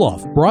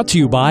Stoloff, brought to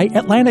you by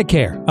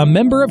Atlanticare, a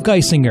member of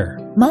Geisinger.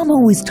 Mom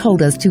always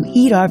told us to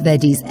eat our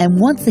veggies, and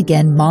once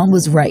again, Mom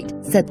was right.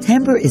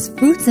 September is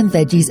Fruits and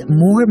Veggies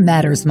More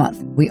Matters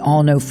Month. We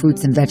all know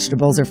fruits and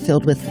vegetables are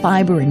filled with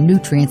fiber and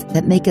nutrients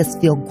that make us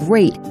feel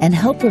great and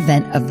help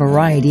prevent a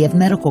variety of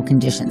medical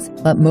conditions.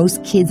 But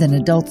most kids and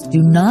adults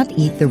do not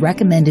eat the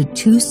recommended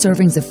 2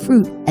 servings of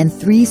fruit and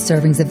 3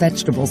 servings of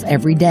vegetables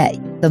every day.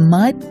 The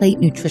My Plate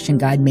Nutrition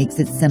Guide makes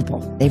it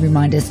simple. They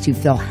remind us to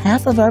fill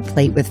half of our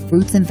plate with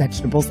fruits and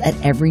vegetables at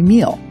every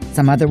meal.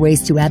 Some other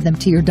ways to add them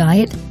to your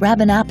diet: grab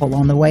an apple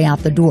on the way out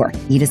the door,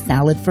 eat a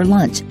salad for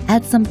lunch,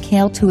 add some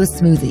kale to a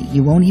smoothie.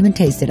 You won't even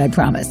taste it, I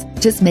promise.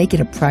 Just make it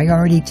a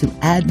priority to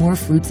add more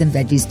fruits and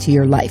veggies to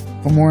your life.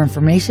 For more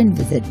information,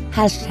 visit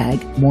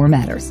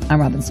 #MoreMatters. I'm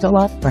Robin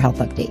Stoloff for Health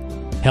Update.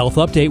 Health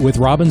Update with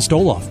Robin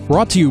Stoloff,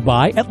 brought to you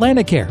by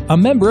Atlanticare, a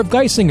member of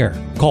Geisinger.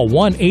 Call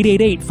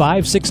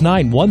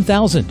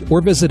 1-888-569-1000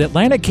 or visit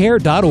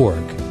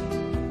Atlanticare.org.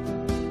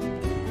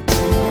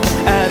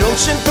 At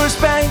Ocean First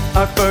Bank,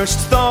 our first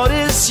thought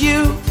is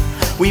you.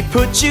 We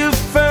put you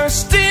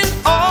first in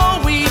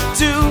all we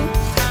do.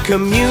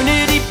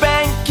 Community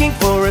banking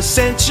for a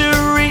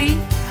century.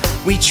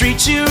 We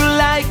treat you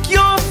like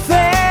your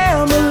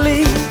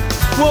family.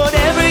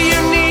 Whatever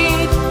you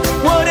need,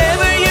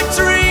 whatever you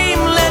dream,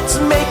 let's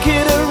make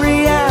it a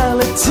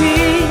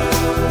reality.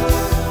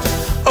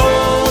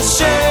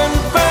 Ocean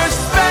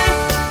First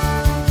Bank,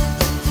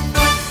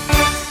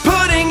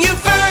 putting you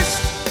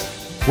first.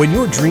 When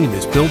your dream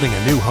is building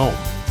a new home,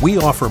 we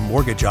offer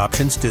mortgage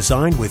options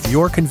designed with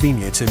your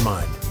convenience in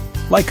mind,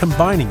 like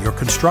combining your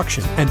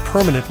construction and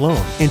permanent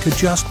loan into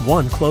just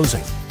one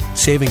closing,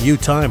 saving you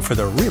time for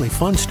the really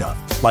fun stuff,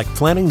 like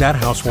planning that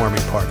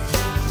housewarming party.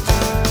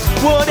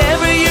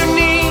 Whatever you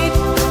need,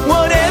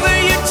 whatever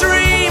you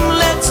dream,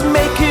 let's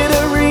make it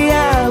a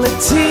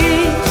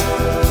reality.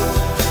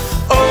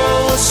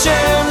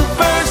 Ocean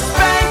First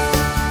Bank,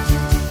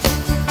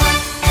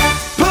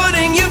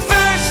 putting you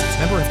first.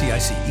 Member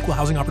FDIC, Equal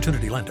Housing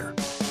Opportunity Lender.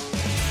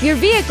 Your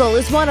vehicle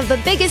is one of the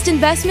biggest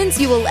investments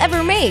you will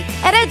ever make.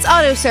 At Ed's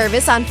Auto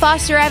Service on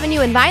Foster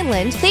Avenue in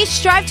Vineland, they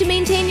strive to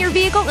maintain your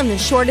vehicle in the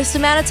shortest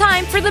amount of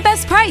time for the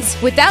best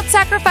price without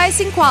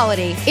sacrificing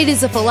quality. It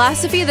is a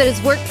philosophy that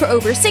has worked for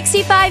over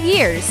 65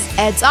 years.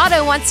 Ed's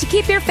Auto wants to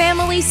keep your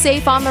family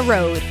safe on the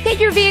road. Get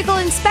your vehicle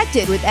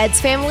inspected with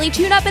Ed's Family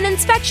Tune-Up and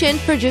Inspection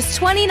for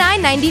just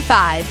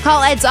 $29.95.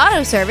 Call Ed's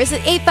Auto Service at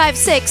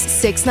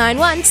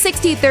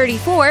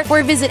 856-691-6034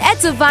 or visit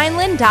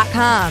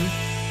edsofvineland.com.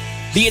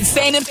 The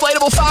Insane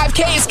Inflatable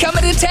 5K is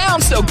coming to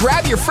town, so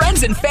grab your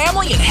friends and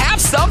family and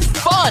have some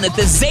fun at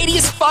the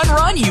zadiest fun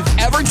run you've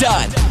ever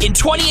done. In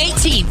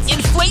 2018,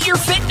 inflate your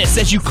fitness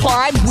as you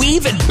climb,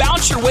 weave, and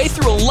bounce your way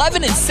through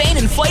 11 insane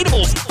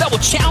inflatables that will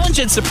challenge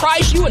and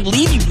surprise you and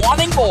leave you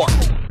wanting more.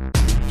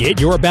 Get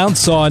your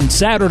bounce on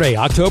Saturday,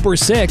 October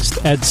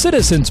 6th at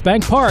Citizens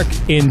Bank Park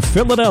in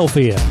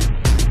Philadelphia.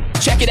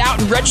 Check it out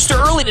and register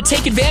early to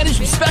take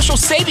advantage of special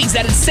savings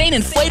at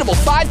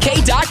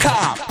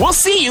InsaneInflatable5K.com. We'll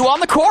see you on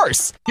the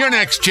course. Your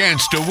next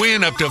chance to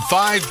win up to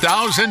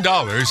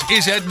 $5,000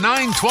 is at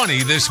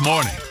 9:20 this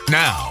morning.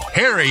 Now,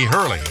 Harry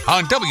Hurley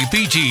on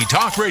WPG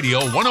Talk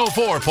Radio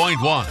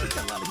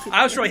 104.1.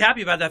 I was really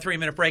happy about that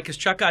 3-minute break because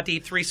Chuck got to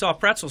eat 3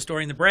 soft pretzels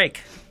during the break.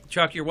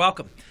 Chuck, you're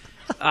welcome.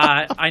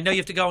 I know you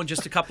have to go in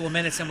just a couple of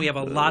minutes, and we have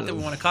a lot that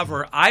we want to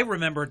cover. I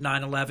remembered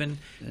 9/11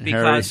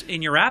 because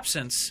in your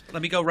absence,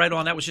 let me go right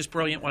on. That was just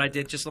brilliant what I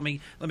did. Just let me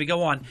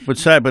go on. But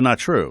sad, but not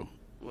true.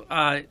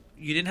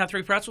 You didn't have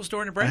 3 pretzels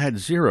during the break? I had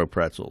 0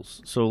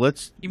 pretzels. So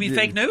let's. You mean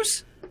fake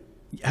news?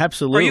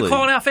 Absolutely. Are you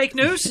calling out fake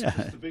news? Yeah.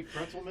 The big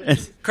pretzel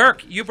mix?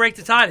 Kirk, you break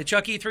the tie. Did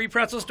Chuck eat 3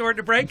 pretzels during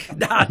the break?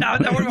 No,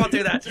 we won't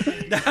do that.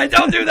 No,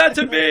 don't do that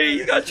to me.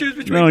 You got to choose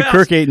between No,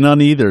 Kirk ate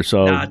none either.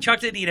 So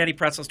Chuck didn't eat any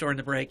pretzels during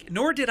the break,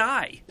 nor did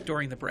I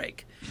during the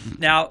break.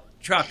 Now,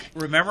 Chuck,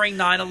 remembering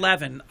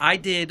 9/11, I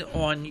did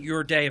on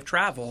your day of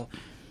travel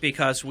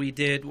because we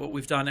did what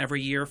we've done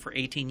every year for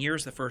 18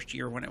 years. The first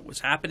year when it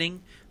was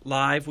happening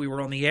live, we were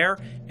on the air,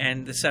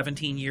 and the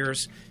 17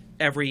 years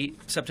every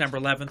September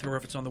 11th, or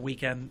if it's on the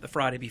weekend, the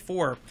Friday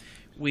before,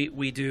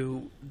 we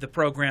do the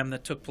program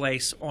that took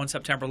place on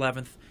September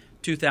 11th,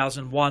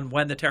 2001,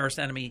 when the terrorist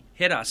enemy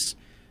hit us.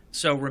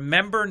 So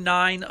remember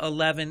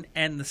 9/11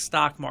 and the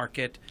stock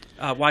market.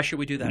 Why should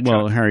we do that,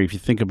 Well, Chuck? Harry, if you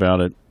think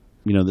about it,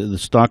 the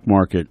stock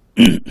market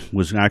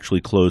was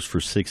actually closed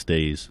for 6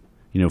 days,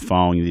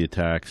 following the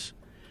attacks,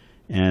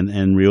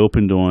 and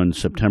reopened on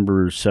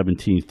September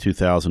 17th,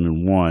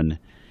 2001.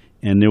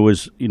 And there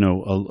was, a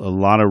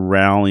lot of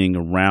rallying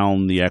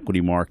around the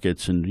equity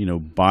markets and,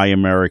 buy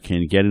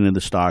American, get into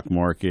the stock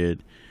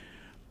market,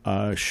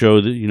 show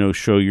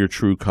your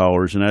true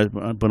colors.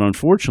 But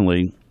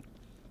unfortunately,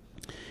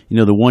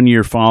 the 1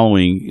 year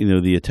following,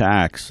 the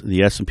attacks,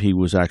 the S&P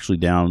was actually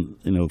down,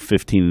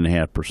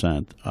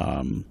 15.5%.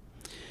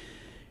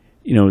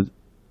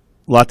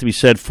 A lot to be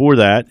said for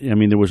that. I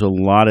mean, there was a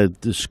lot of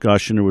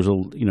discussion. There was a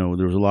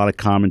lot of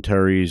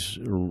commentaries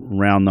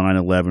around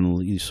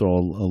 9/11. You saw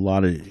a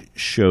lot of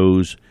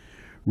shows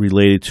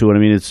related to it. I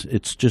mean,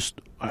 it's just.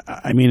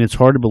 I mean, it's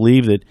hard to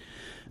believe that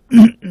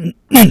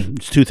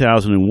it's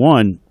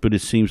 2001, but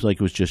it seems like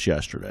it was just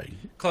yesterday.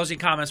 Closing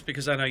comments,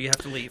 because I know you have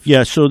to leave.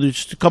 Yeah. So there's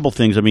just a couple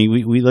things. I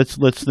mean,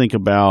 let's think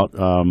about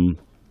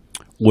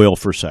oil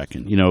for a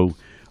second. You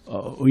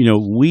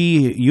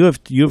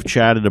have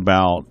chatted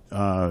about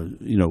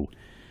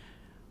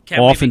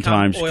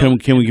oftentimes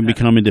can we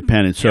become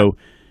independent. So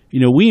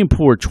we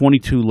import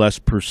 22% less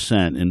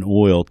in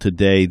oil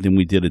today than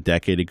we did a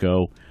decade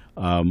ago.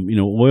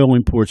 Oil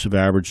imports have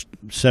averaged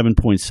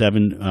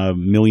 7.7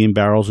 million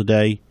barrels a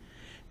day,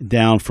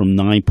 down from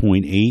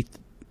 9.8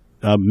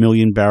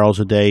 million barrels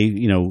a day.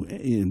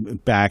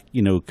 Back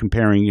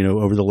comparing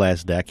over the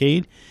last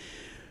decade.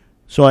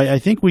 So I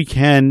think we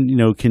can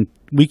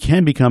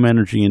become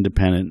energy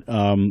independent.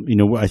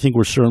 I think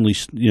we're certainly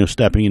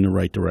stepping in the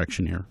right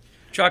direction here.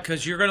 Chuck,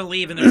 because you're going to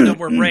leave and there's no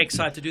more breaks,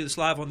 I have to do this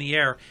live on the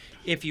air.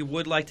 If you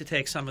would like to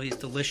take some of these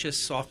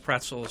delicious soft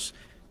pretzels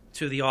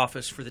to the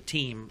office for the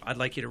team, I'd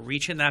like you to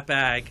reach in that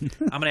bag.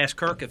 I'm going to ask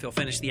Kirk if he'll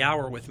finish the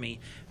hour with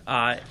me.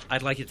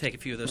 I'd like you to take a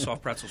few of those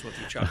soft pretzels with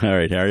you, Chuck. All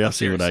right, Harry, I'll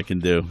see what I can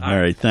do. All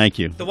right, thank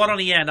you. The one on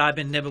the end I've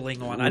been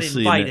nibbling on. I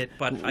didn't bite it,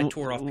 but I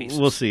tore off pieces.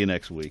 We'll see you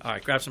next week. All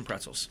right, grab some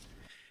pretzels.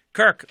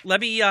 Kirk, let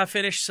me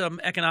finish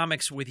some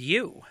economics with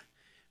you.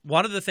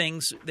 One of the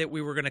things that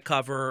we were going to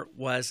cover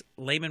was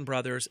Lehman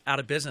Brothers out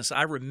of business.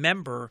 I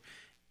remember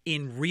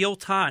in real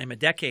time a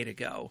decade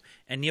ago,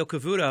 and Neil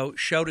Cavuto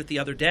showed it the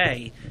other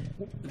day,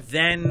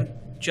 then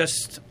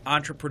just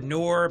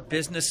entrepreneur,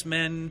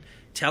 businessman,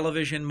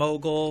 television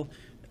mogul,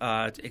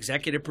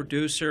 executive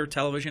producer,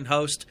 television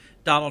host,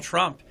 Donald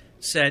Trump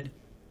said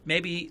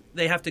maybe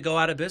they have to go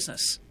out of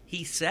business.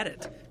 He said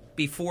it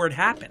before it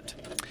happened.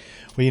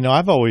 Well,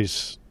 I've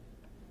always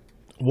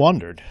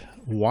wondered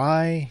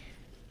why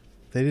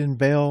they didn't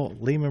bail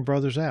Lehman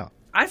Brothers out.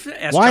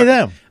 Why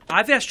them?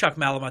 I've asked Chuck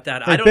Malamut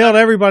that. They bailed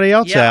everybody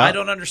else out. I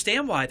don't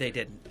understand why they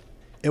didn't.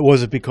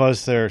 Was it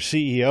because their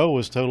CEO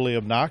was totally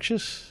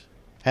obnoxious?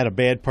 Had a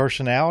bad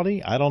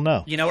personality? I don't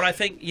know. You know what I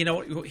think?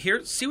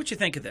 Here, see what you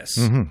think of this.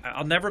 Mm-hmm.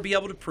 I'll never be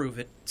able to prove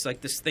it. It's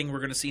like this thing we're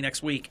going to see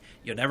next week.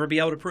 You'll never be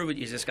able to prove it.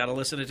 You just got to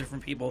listen to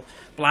different people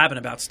blabbing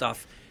about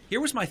stuff. Here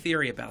was my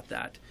theory about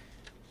that.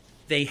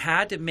 They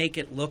had to make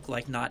it look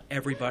like not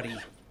everybody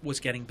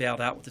was getting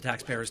bailed out with the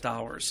taxpayers'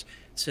 dollars.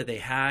 So they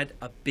had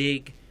a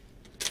big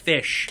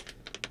fish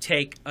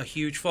take a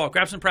huge fall.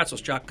 Grab some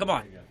pretzels, Chuck. Come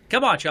on.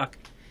 Come on, Chuck.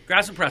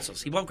 Grab some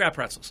pretzels. He won't grab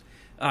pretzels.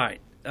 All right.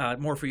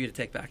 More for you to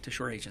take back to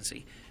Shore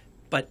Agency.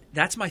 But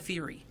that's my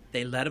theory.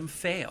 They let him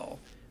fail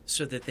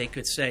so that they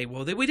could say,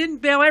 well, we didn't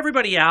bail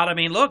everybody out. I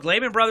mean, look,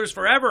 Lehman Brothers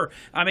forever.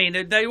 I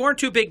mean, they weren't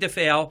too big to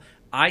fail.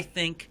 I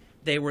think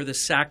they were the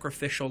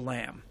sacrificial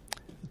lamb.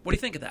 What do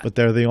you think of that? But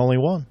they're the only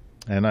one.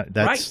 And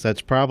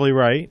that's probably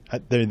right.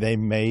 They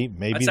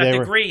maybe that's that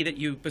degree that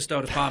you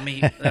bestowed upon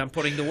me that I'm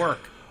putting to work.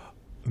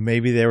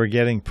 Maybe they were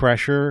getting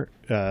pressure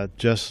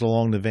just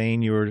along the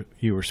vein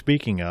you were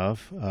speaking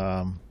of.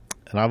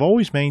 And I've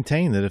always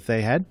maintained that if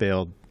they had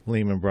bailed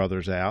Lehman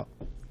Brothers out,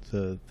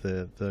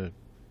 the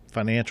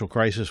financial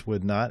crisis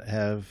would not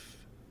have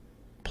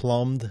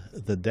plumbed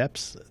the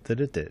depths that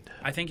it did.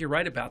 I think you're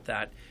right about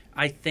that.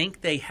 I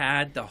think they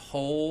had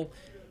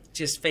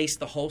faced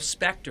the whole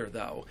specter,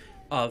 though,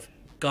 of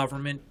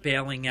government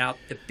bailing out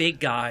the big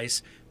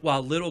guys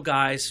while little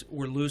guys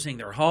were losing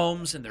their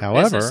homes and their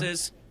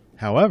businesses.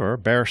 However,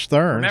 Bear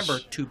Stearns... Remember,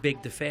 too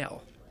big to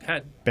fail. Go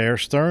ahead. Bear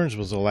Stearns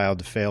was allowed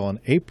to fail in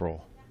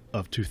April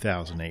of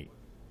 2008.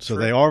 So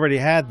they already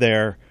had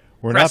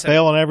we're not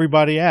bailing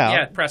everybody out.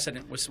 Yeah,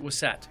 precedent was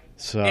set.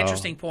 So,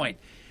 interesting point.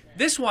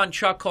 This one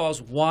Chuck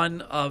calls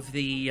one of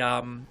the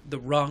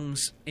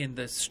rungs in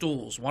the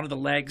stools, one of the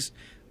legs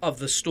of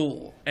the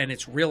stool, and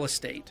it's real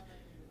estate.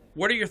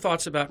 What are your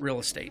thoughts about real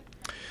estate?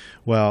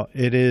 Well,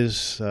 it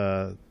is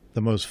the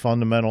most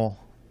fundamental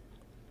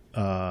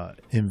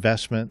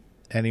investment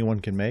anyone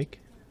can make.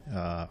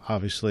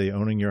 Obviously,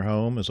 owning your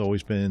home has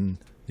always been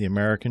the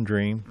American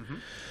dream. Mm-hmm.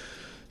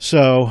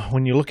 So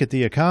when you look at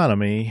the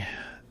economy,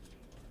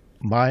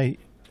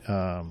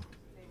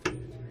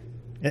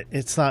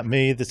 it's not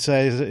me that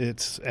says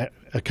it's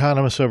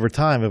economists over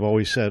time have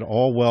always said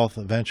all wealth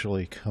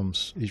eventually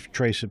comes, if you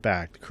trace it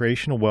back, the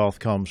creation of wealth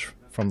comes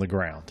from the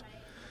ground.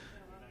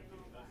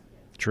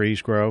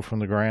 Trees grow from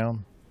the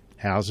ground.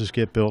 Houses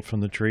get built from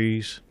the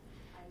trees.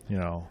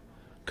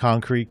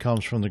 Concrete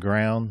comes from the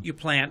ground. You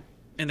plant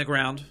in the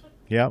ground.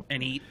 Yep.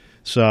 And eat.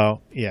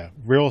 So,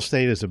 real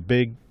estate is a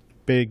big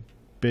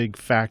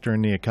factor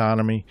in the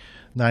economy.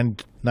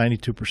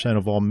 92%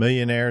 of all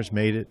millionaires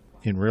made it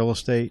in real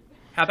estate.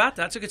 How about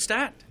that? That's a good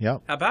stat.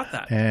 Yep. How about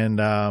that? And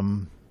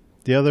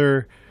the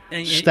other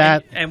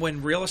stat... And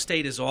when real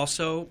estate is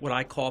also what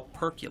I call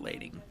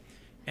percolating,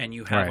 and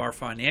you have our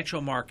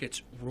financial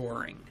markets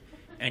roaring,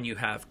 and you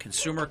have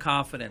consumer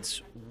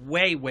confidence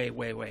way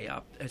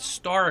up,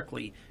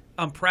 historically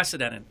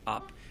unprecedented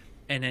up,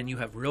 and then you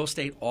have real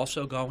estate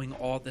also going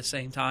all at the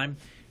same time,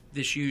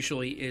 this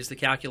usually is the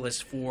calculus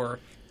for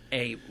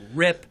a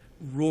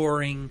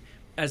rip-roaring,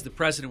 as the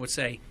president would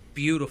say,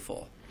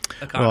 beautiful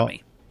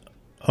economy.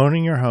 Well,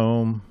 owning your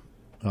home,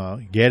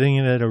 getting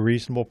it at a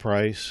reasonable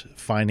price,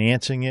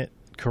 financing it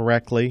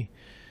correctly,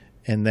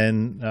 and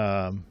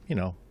then,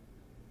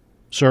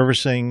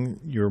 servicing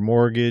your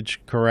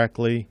mortgage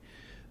correctly.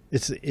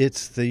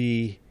 It's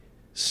the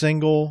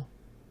single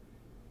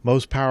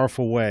most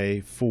powerful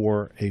way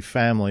for a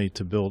family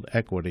to build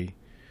equity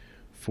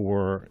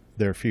for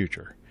their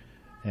future.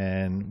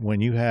 And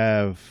when you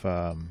have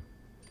a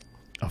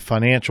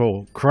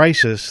financial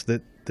crisis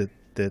that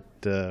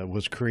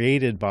was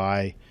created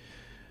by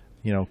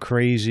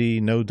crazy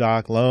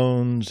no-doc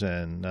loans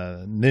and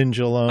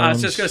ninja loans. I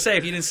was just going to say,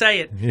 if you didn't say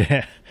it.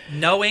 Yeah.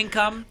 No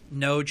income,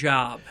 no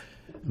job.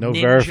 No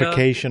Ninja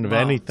verification of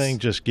loans. anything,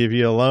 just give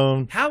you a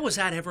loan. How was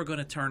that ever going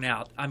to turn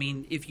out? I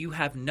mean, if you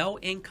have no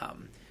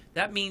income,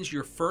 that means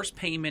your first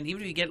payment,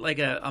 even if you get like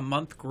a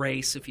month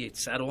grace, if you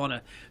settle on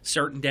a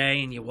certain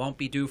day and you won't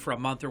be due for a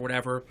month or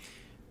whatever,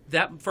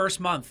 that first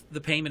month, the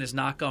payment is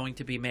not going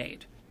to be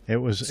made. It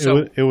was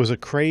a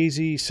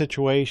crazy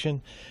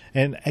situation,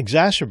 and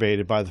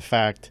exacerbated by the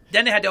fact.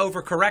 Then they had to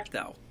overcorrect,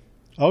 though.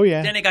 Oh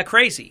yeah. Then they got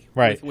crazy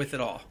with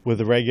it all. With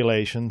the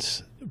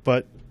regulations,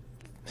 but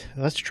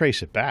let's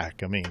trace it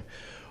back. I mean,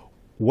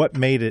 what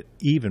made it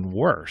even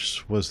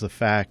worse was the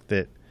fact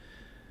that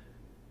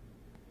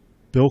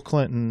Bill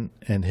Clinton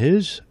and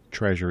his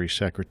Treasury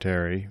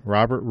Secretary,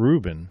 Robert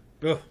Rubin,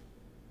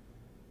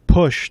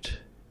 pushed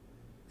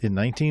in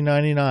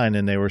 1999,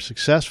 and they were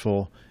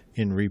successful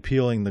in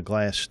repealing the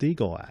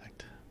Glass-Steagall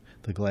Act.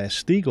 The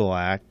Glass-Steagall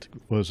Act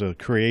was a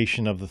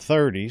creation of the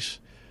 30s,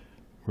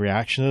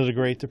 reaction to the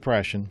Great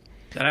Depression.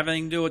 Did that have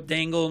anything to do with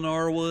Dangle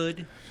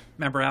Norwood?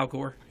 Remember Al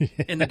Gore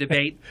in the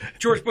debate?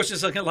 George Bush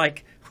is looking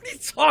like, what are you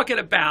talking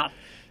about?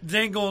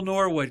 Dangle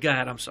Norwood. Go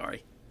ahead, I'm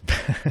sorry.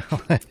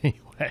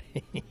 Anyway.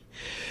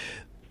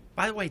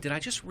 By the way, did I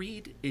just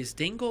read, is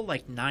Dingle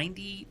like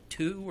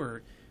 92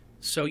 or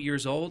so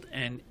years old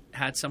and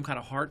had some kind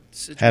of heart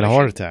situation? Had a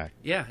heart attack.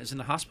 Yeah, is in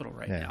the hospital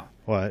right now.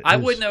 Well, I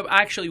would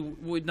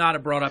not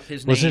have brought up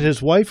his name. Was it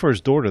his wife or his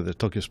daughter that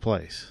took his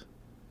place?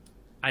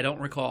 I don't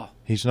recall.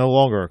 He's no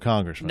longer a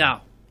congressman.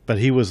 No. But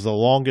he was the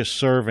longest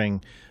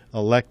serving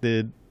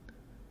elected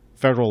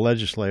federal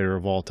legislator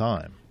of all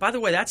time. By the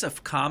way, that's a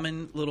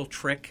common little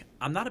trick.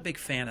 I'm not a big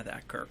fan of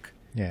that, Kirk.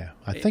 Yeah,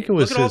 I think it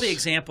was. Look at all the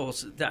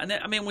examples.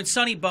 I mean, when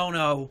Sonny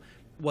Bono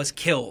was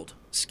killed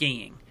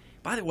skiing.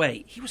 By the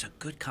way, he was a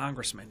good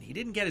congressman. He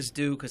didn't get his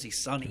due because he's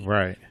Sonny.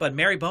 Right. But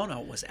Mary Bono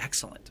was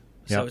excellent.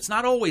 So Yep. it's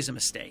not always a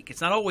mistake.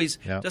 It's not always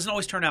Yep. doesn't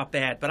always turn out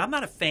bad. But I'm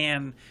not a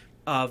fan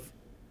of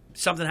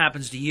something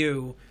happens to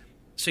you,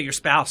 so your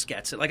spouse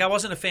gets it. Like, I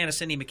wasn't a fan of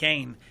Cindy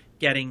McCain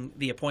getting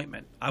the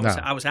appointment. I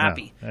was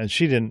happy. No. And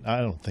she didn't. I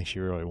don't think she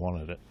really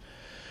wanted it.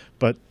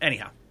 But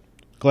anyhow,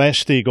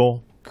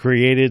 Glass-Steagall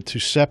created to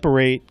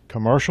separate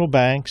commercial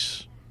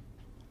banks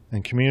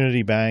and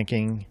community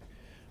banking,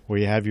 where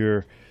you have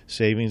your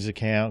savings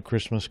account,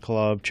 Christmas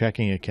club,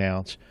 checking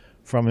accounts,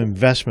 from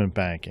investment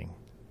banking.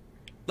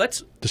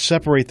 To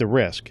separate the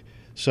risk.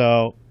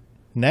 So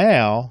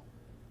now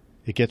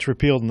it gets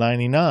repealed in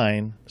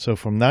 99. So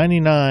from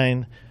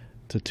 99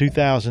 to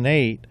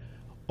 2008,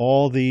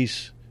 all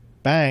these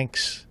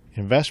banks,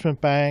 investment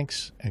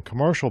banks and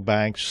commercial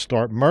banks,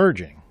 start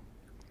merging.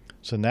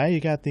 So now you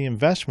got the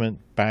investment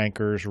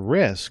bankers'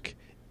 risk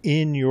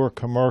in your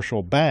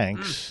commercial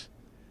banks.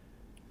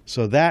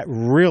 So that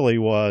really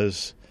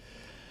was,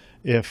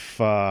 if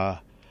the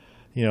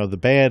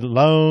bad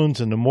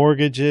loans and the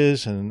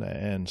mortgages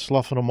and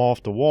sloughing them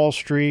off to Wall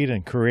Street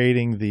and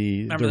creating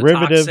the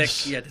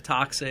derivatives. The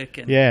toxic.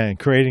 And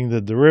creating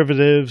the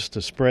derivatives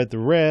to spread the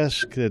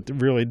risk that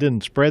really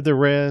didn't spread the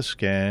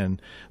risk,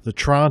 and the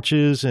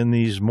tranches in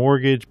these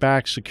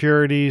mortgage-backed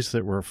securities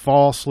that were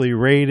falsely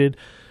rated.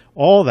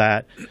 All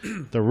that.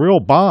 The real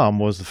bomb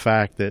was the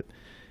fact that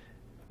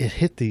it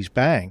hit these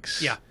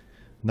banks. Yeah.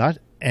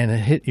 And it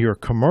hit your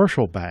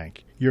commercial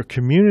bank, your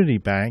community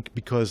bank,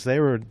 because they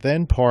were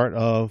then part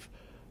of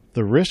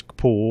the risk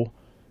pool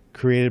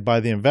created by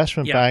the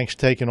investment banks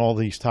taking all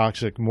these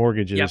toxic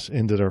mortgages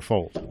into their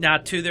fold. Now,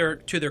 to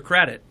their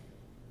credit,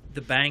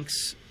 the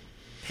banks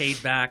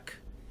paid back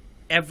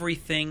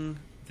everything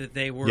that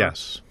they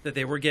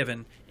were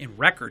given in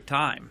record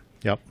time.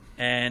 Yep.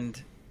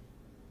 And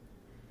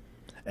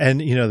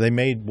they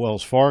made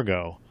Wells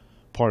Fargo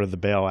part of the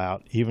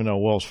bailout, even though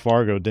Wells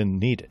Fargo didn't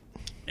need it.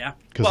 Yeah,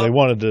 because they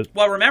wanted to.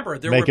 Well, remember,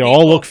 make it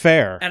all look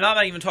fair. And I'm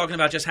not even talking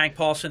about just Hank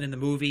Paulson in the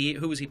movie.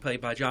 Who was he played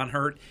by? John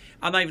Hurt.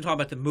 I'm not even talking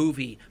about the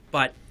movie,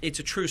 but it's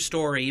a true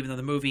story. Even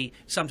though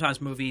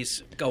sometimes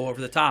movies go over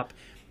the top.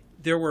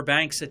 There were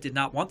banks that did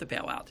not want the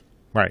bailout.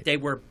 Right. They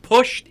were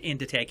pushed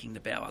into taking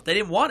the bailout. They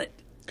didn't want it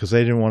because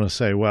they didn't want to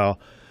say, well,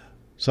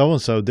 so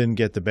and so didn't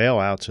get the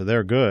bailout, so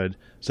they're good.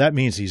 So that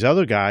means these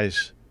other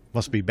guys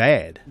must be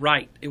bad.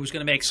 Right. It was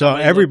going to make so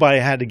everybody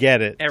had to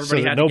get it.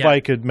 Everybody so had that to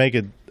nobody get it. could make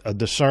a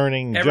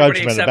discerning Everybody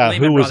judgment about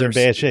Lehman who was Brothers.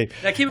 in bad shape.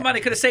 Now, keep in mind,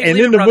 they could have saved And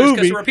Lehman in the Brothers because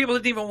movie- there were people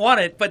that didn't even want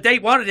it, but they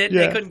wanted it and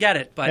they couldn't get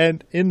it. But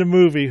And in the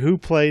movie, who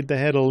played the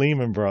head of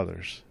Lehman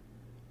Brothers?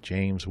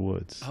 James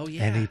Woods. Oh,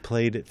 yeah. And he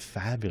played it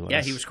fabulous.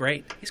 Yeah, he was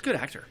great. He's a good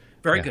actor.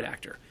 Very good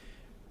actor.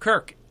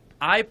 Kirk,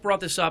 I brought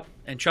this up,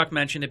 and Chuck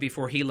mentioned it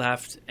before he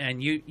left,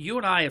 and you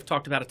and I have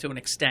talked about it to an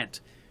extent.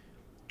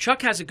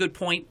 Chuck has a good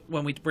point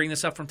when we bring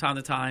this up from time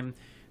to time.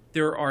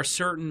 There are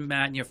certain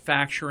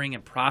manufacturing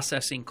and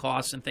processing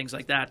costs and things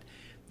like that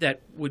that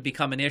would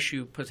become an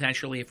issue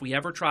potentially if we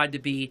ever tried to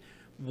be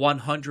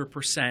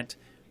 100%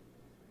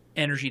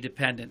 energy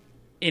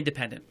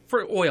independent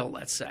for oil,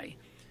 let's say.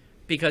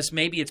 Because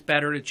maybe it's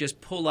better to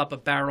just pull up a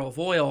barrel of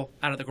oil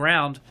out of the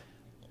ground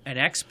and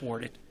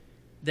export it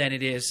than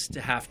it is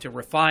to have to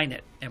refine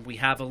it. And we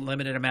have a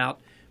limited amount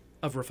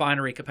of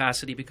refinery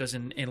capacity because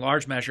in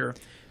large measure,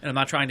 and I'm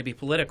not trying to be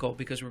political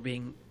because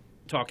we're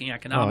talking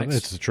economics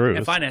it's the truth.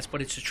 and finance,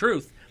 but it's the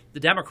truth. The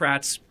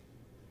Democrats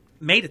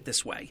made it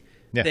this way.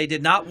 Yeah. They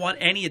did not want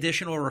any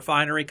additional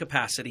refinery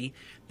capacity.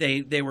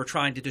 They were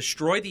trying to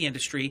destroy the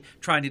industry,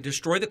 trying to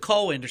destroy the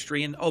coal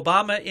industry. And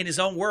Obama, in his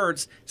own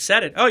words,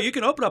 said it. Oh, you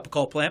can open up a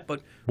coal plant,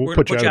 but we're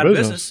going to put you out of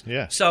business.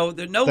 Yeah. So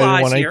there are no they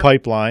lies didn't here. want any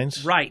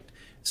pipelines. Right.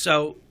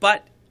 So,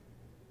 but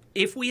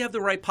if we have the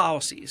right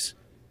policies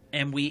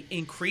and we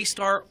increased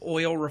our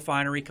oil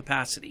refinery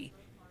capacity,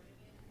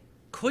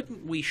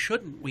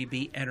 shouldn't we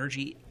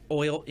be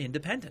oil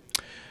independent?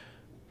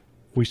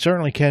 We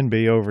certainly can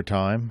be over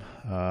time.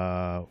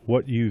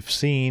 What you've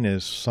seen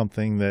is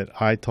something that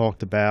I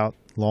talked about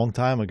a long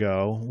time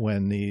ago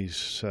when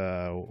these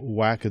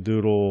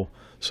wackadoodle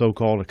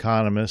so-called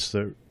economists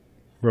that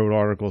wrote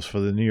articles for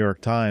the New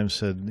York Times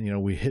said,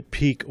 we hit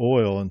peak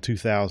oil in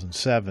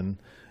 2007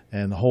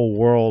 and the whole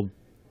world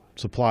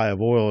supply of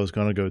oil is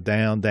going to go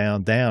down,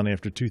 down, down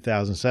after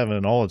 2007.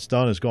 And all it's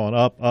done is gone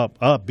up, up,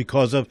 up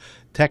because of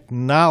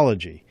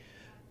technology.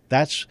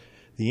 That's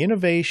the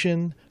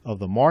innovation of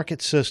the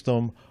market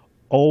system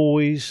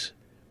always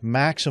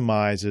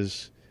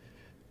maximizes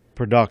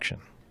production.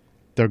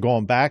 They're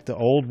going back to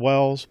old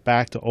wells,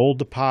 back to old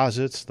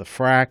deposits, the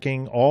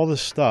fracking, all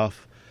this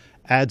stuff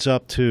adds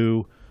up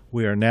to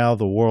we are now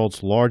the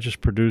world's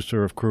largest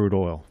producer of crude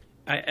oil,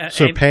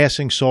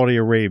 surpassing Saudi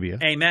Arabia.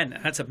 Amen.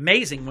 That's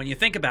amazing when you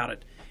think about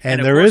it.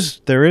 And there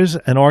is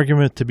an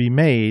argument to be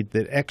made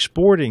that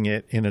exporting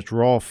it in its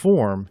raw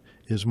form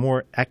is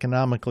more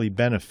economically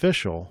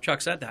beneficial.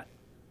 Chuck said that.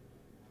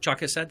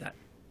 Chuck has said that.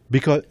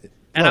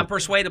 And I'm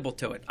persuadable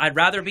to it. I'd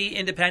rather be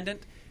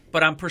independent,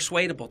 but I'm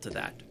persuadable to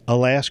that.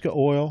 Alaska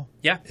oil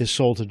is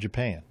sold to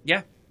Japan.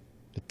 Yeah.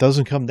 It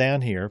doesn't come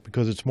down here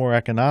because it's more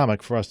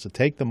economic for us to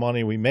take the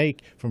money we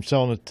make from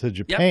selling it to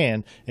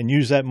Japan and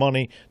use that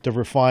money to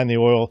refine the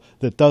oil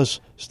that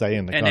does stay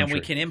in the country. And then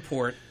we can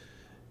import.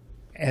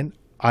 And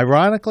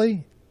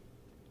ironically,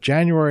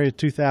 January of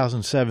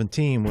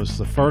 2017 was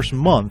the first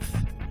month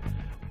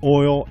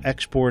oil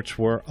exports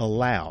were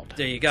allowed.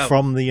 There you go.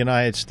 From the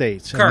United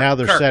States. Kirk, and now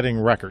they're setting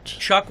records.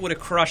 Chuck would have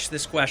crushed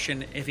this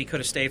question if he could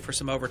have stayed for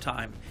some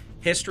overtime.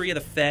 History of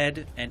the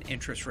Fed and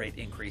interest rate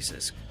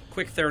increases.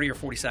 Quick 30 or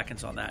 40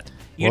 seconds on that.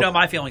 You know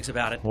my feelings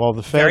about it. Well,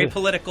 the Fed, very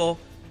political,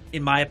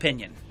 in my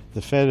opinion.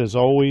 The Fed is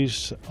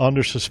always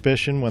under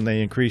suspicion when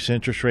they increase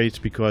interest rates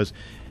because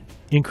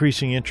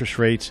increasing interest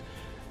rates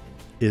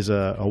is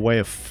a way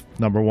of,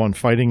 number one,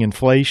 fighting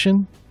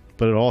inflation,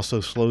 but it also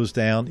slows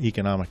down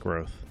economic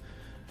growth.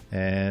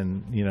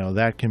 And,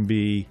 that can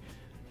be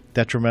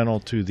detrimental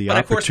to the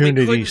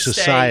opportunity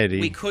society.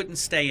 We couldn't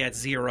stay at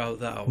zero,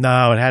 though.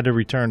 No, it had to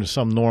return to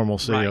some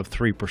normalcy of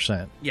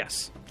 3%.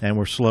 Yes. And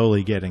we're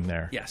slowly getting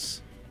there.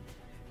 Yes.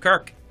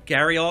 Kirk,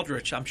 Gary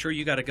Aldrich, I'm sure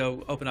you got to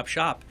go open up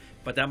shop,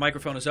 but that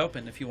microphone is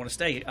open if you want to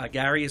stay.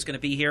 Gary is going to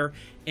be here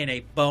in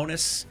a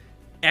bonus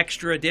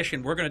extra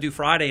edition. We're going to do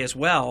Friday as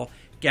well.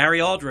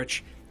 Gary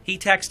Aldrich, he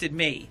texted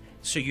me,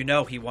 so you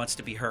know he wants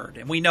to be heard.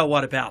 And we know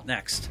what about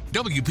next.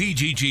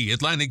 WPGG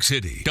Atlantic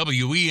City,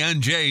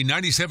 WENJ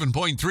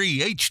 97.3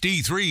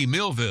 HD3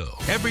 Millville.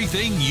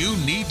 Everything you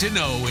need to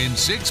know in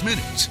 6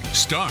 minutes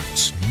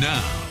starts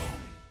now.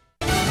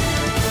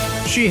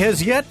 She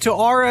has yet to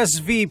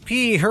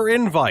RSVP her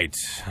invite.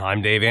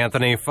 I'm Dave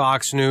Anthony,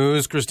 Fox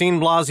News. Christine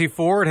Blasey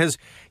Ford has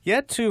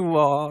yet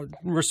to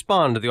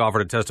respond to the offer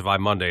to testify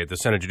Monday at the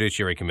Senate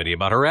Judiciary Committee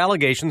about her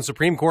allegations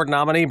Supreme Court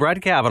nominee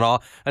Brett Kavanaugh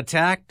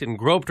attacked and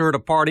groped her at a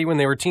party when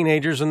they were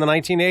teenagers in the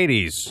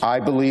 1980s. I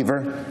believe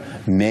her.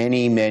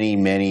 Many, many,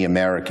 many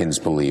Americans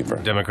believe her.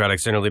 Democratic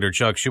Senate Leader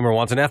Chuck Schumer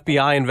wants an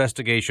FBI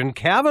investigation.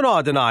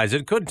 Kavanaugh denies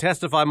it, could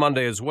testify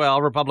Monday as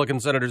well. Republican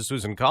Senator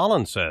Susan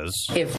Collins says, If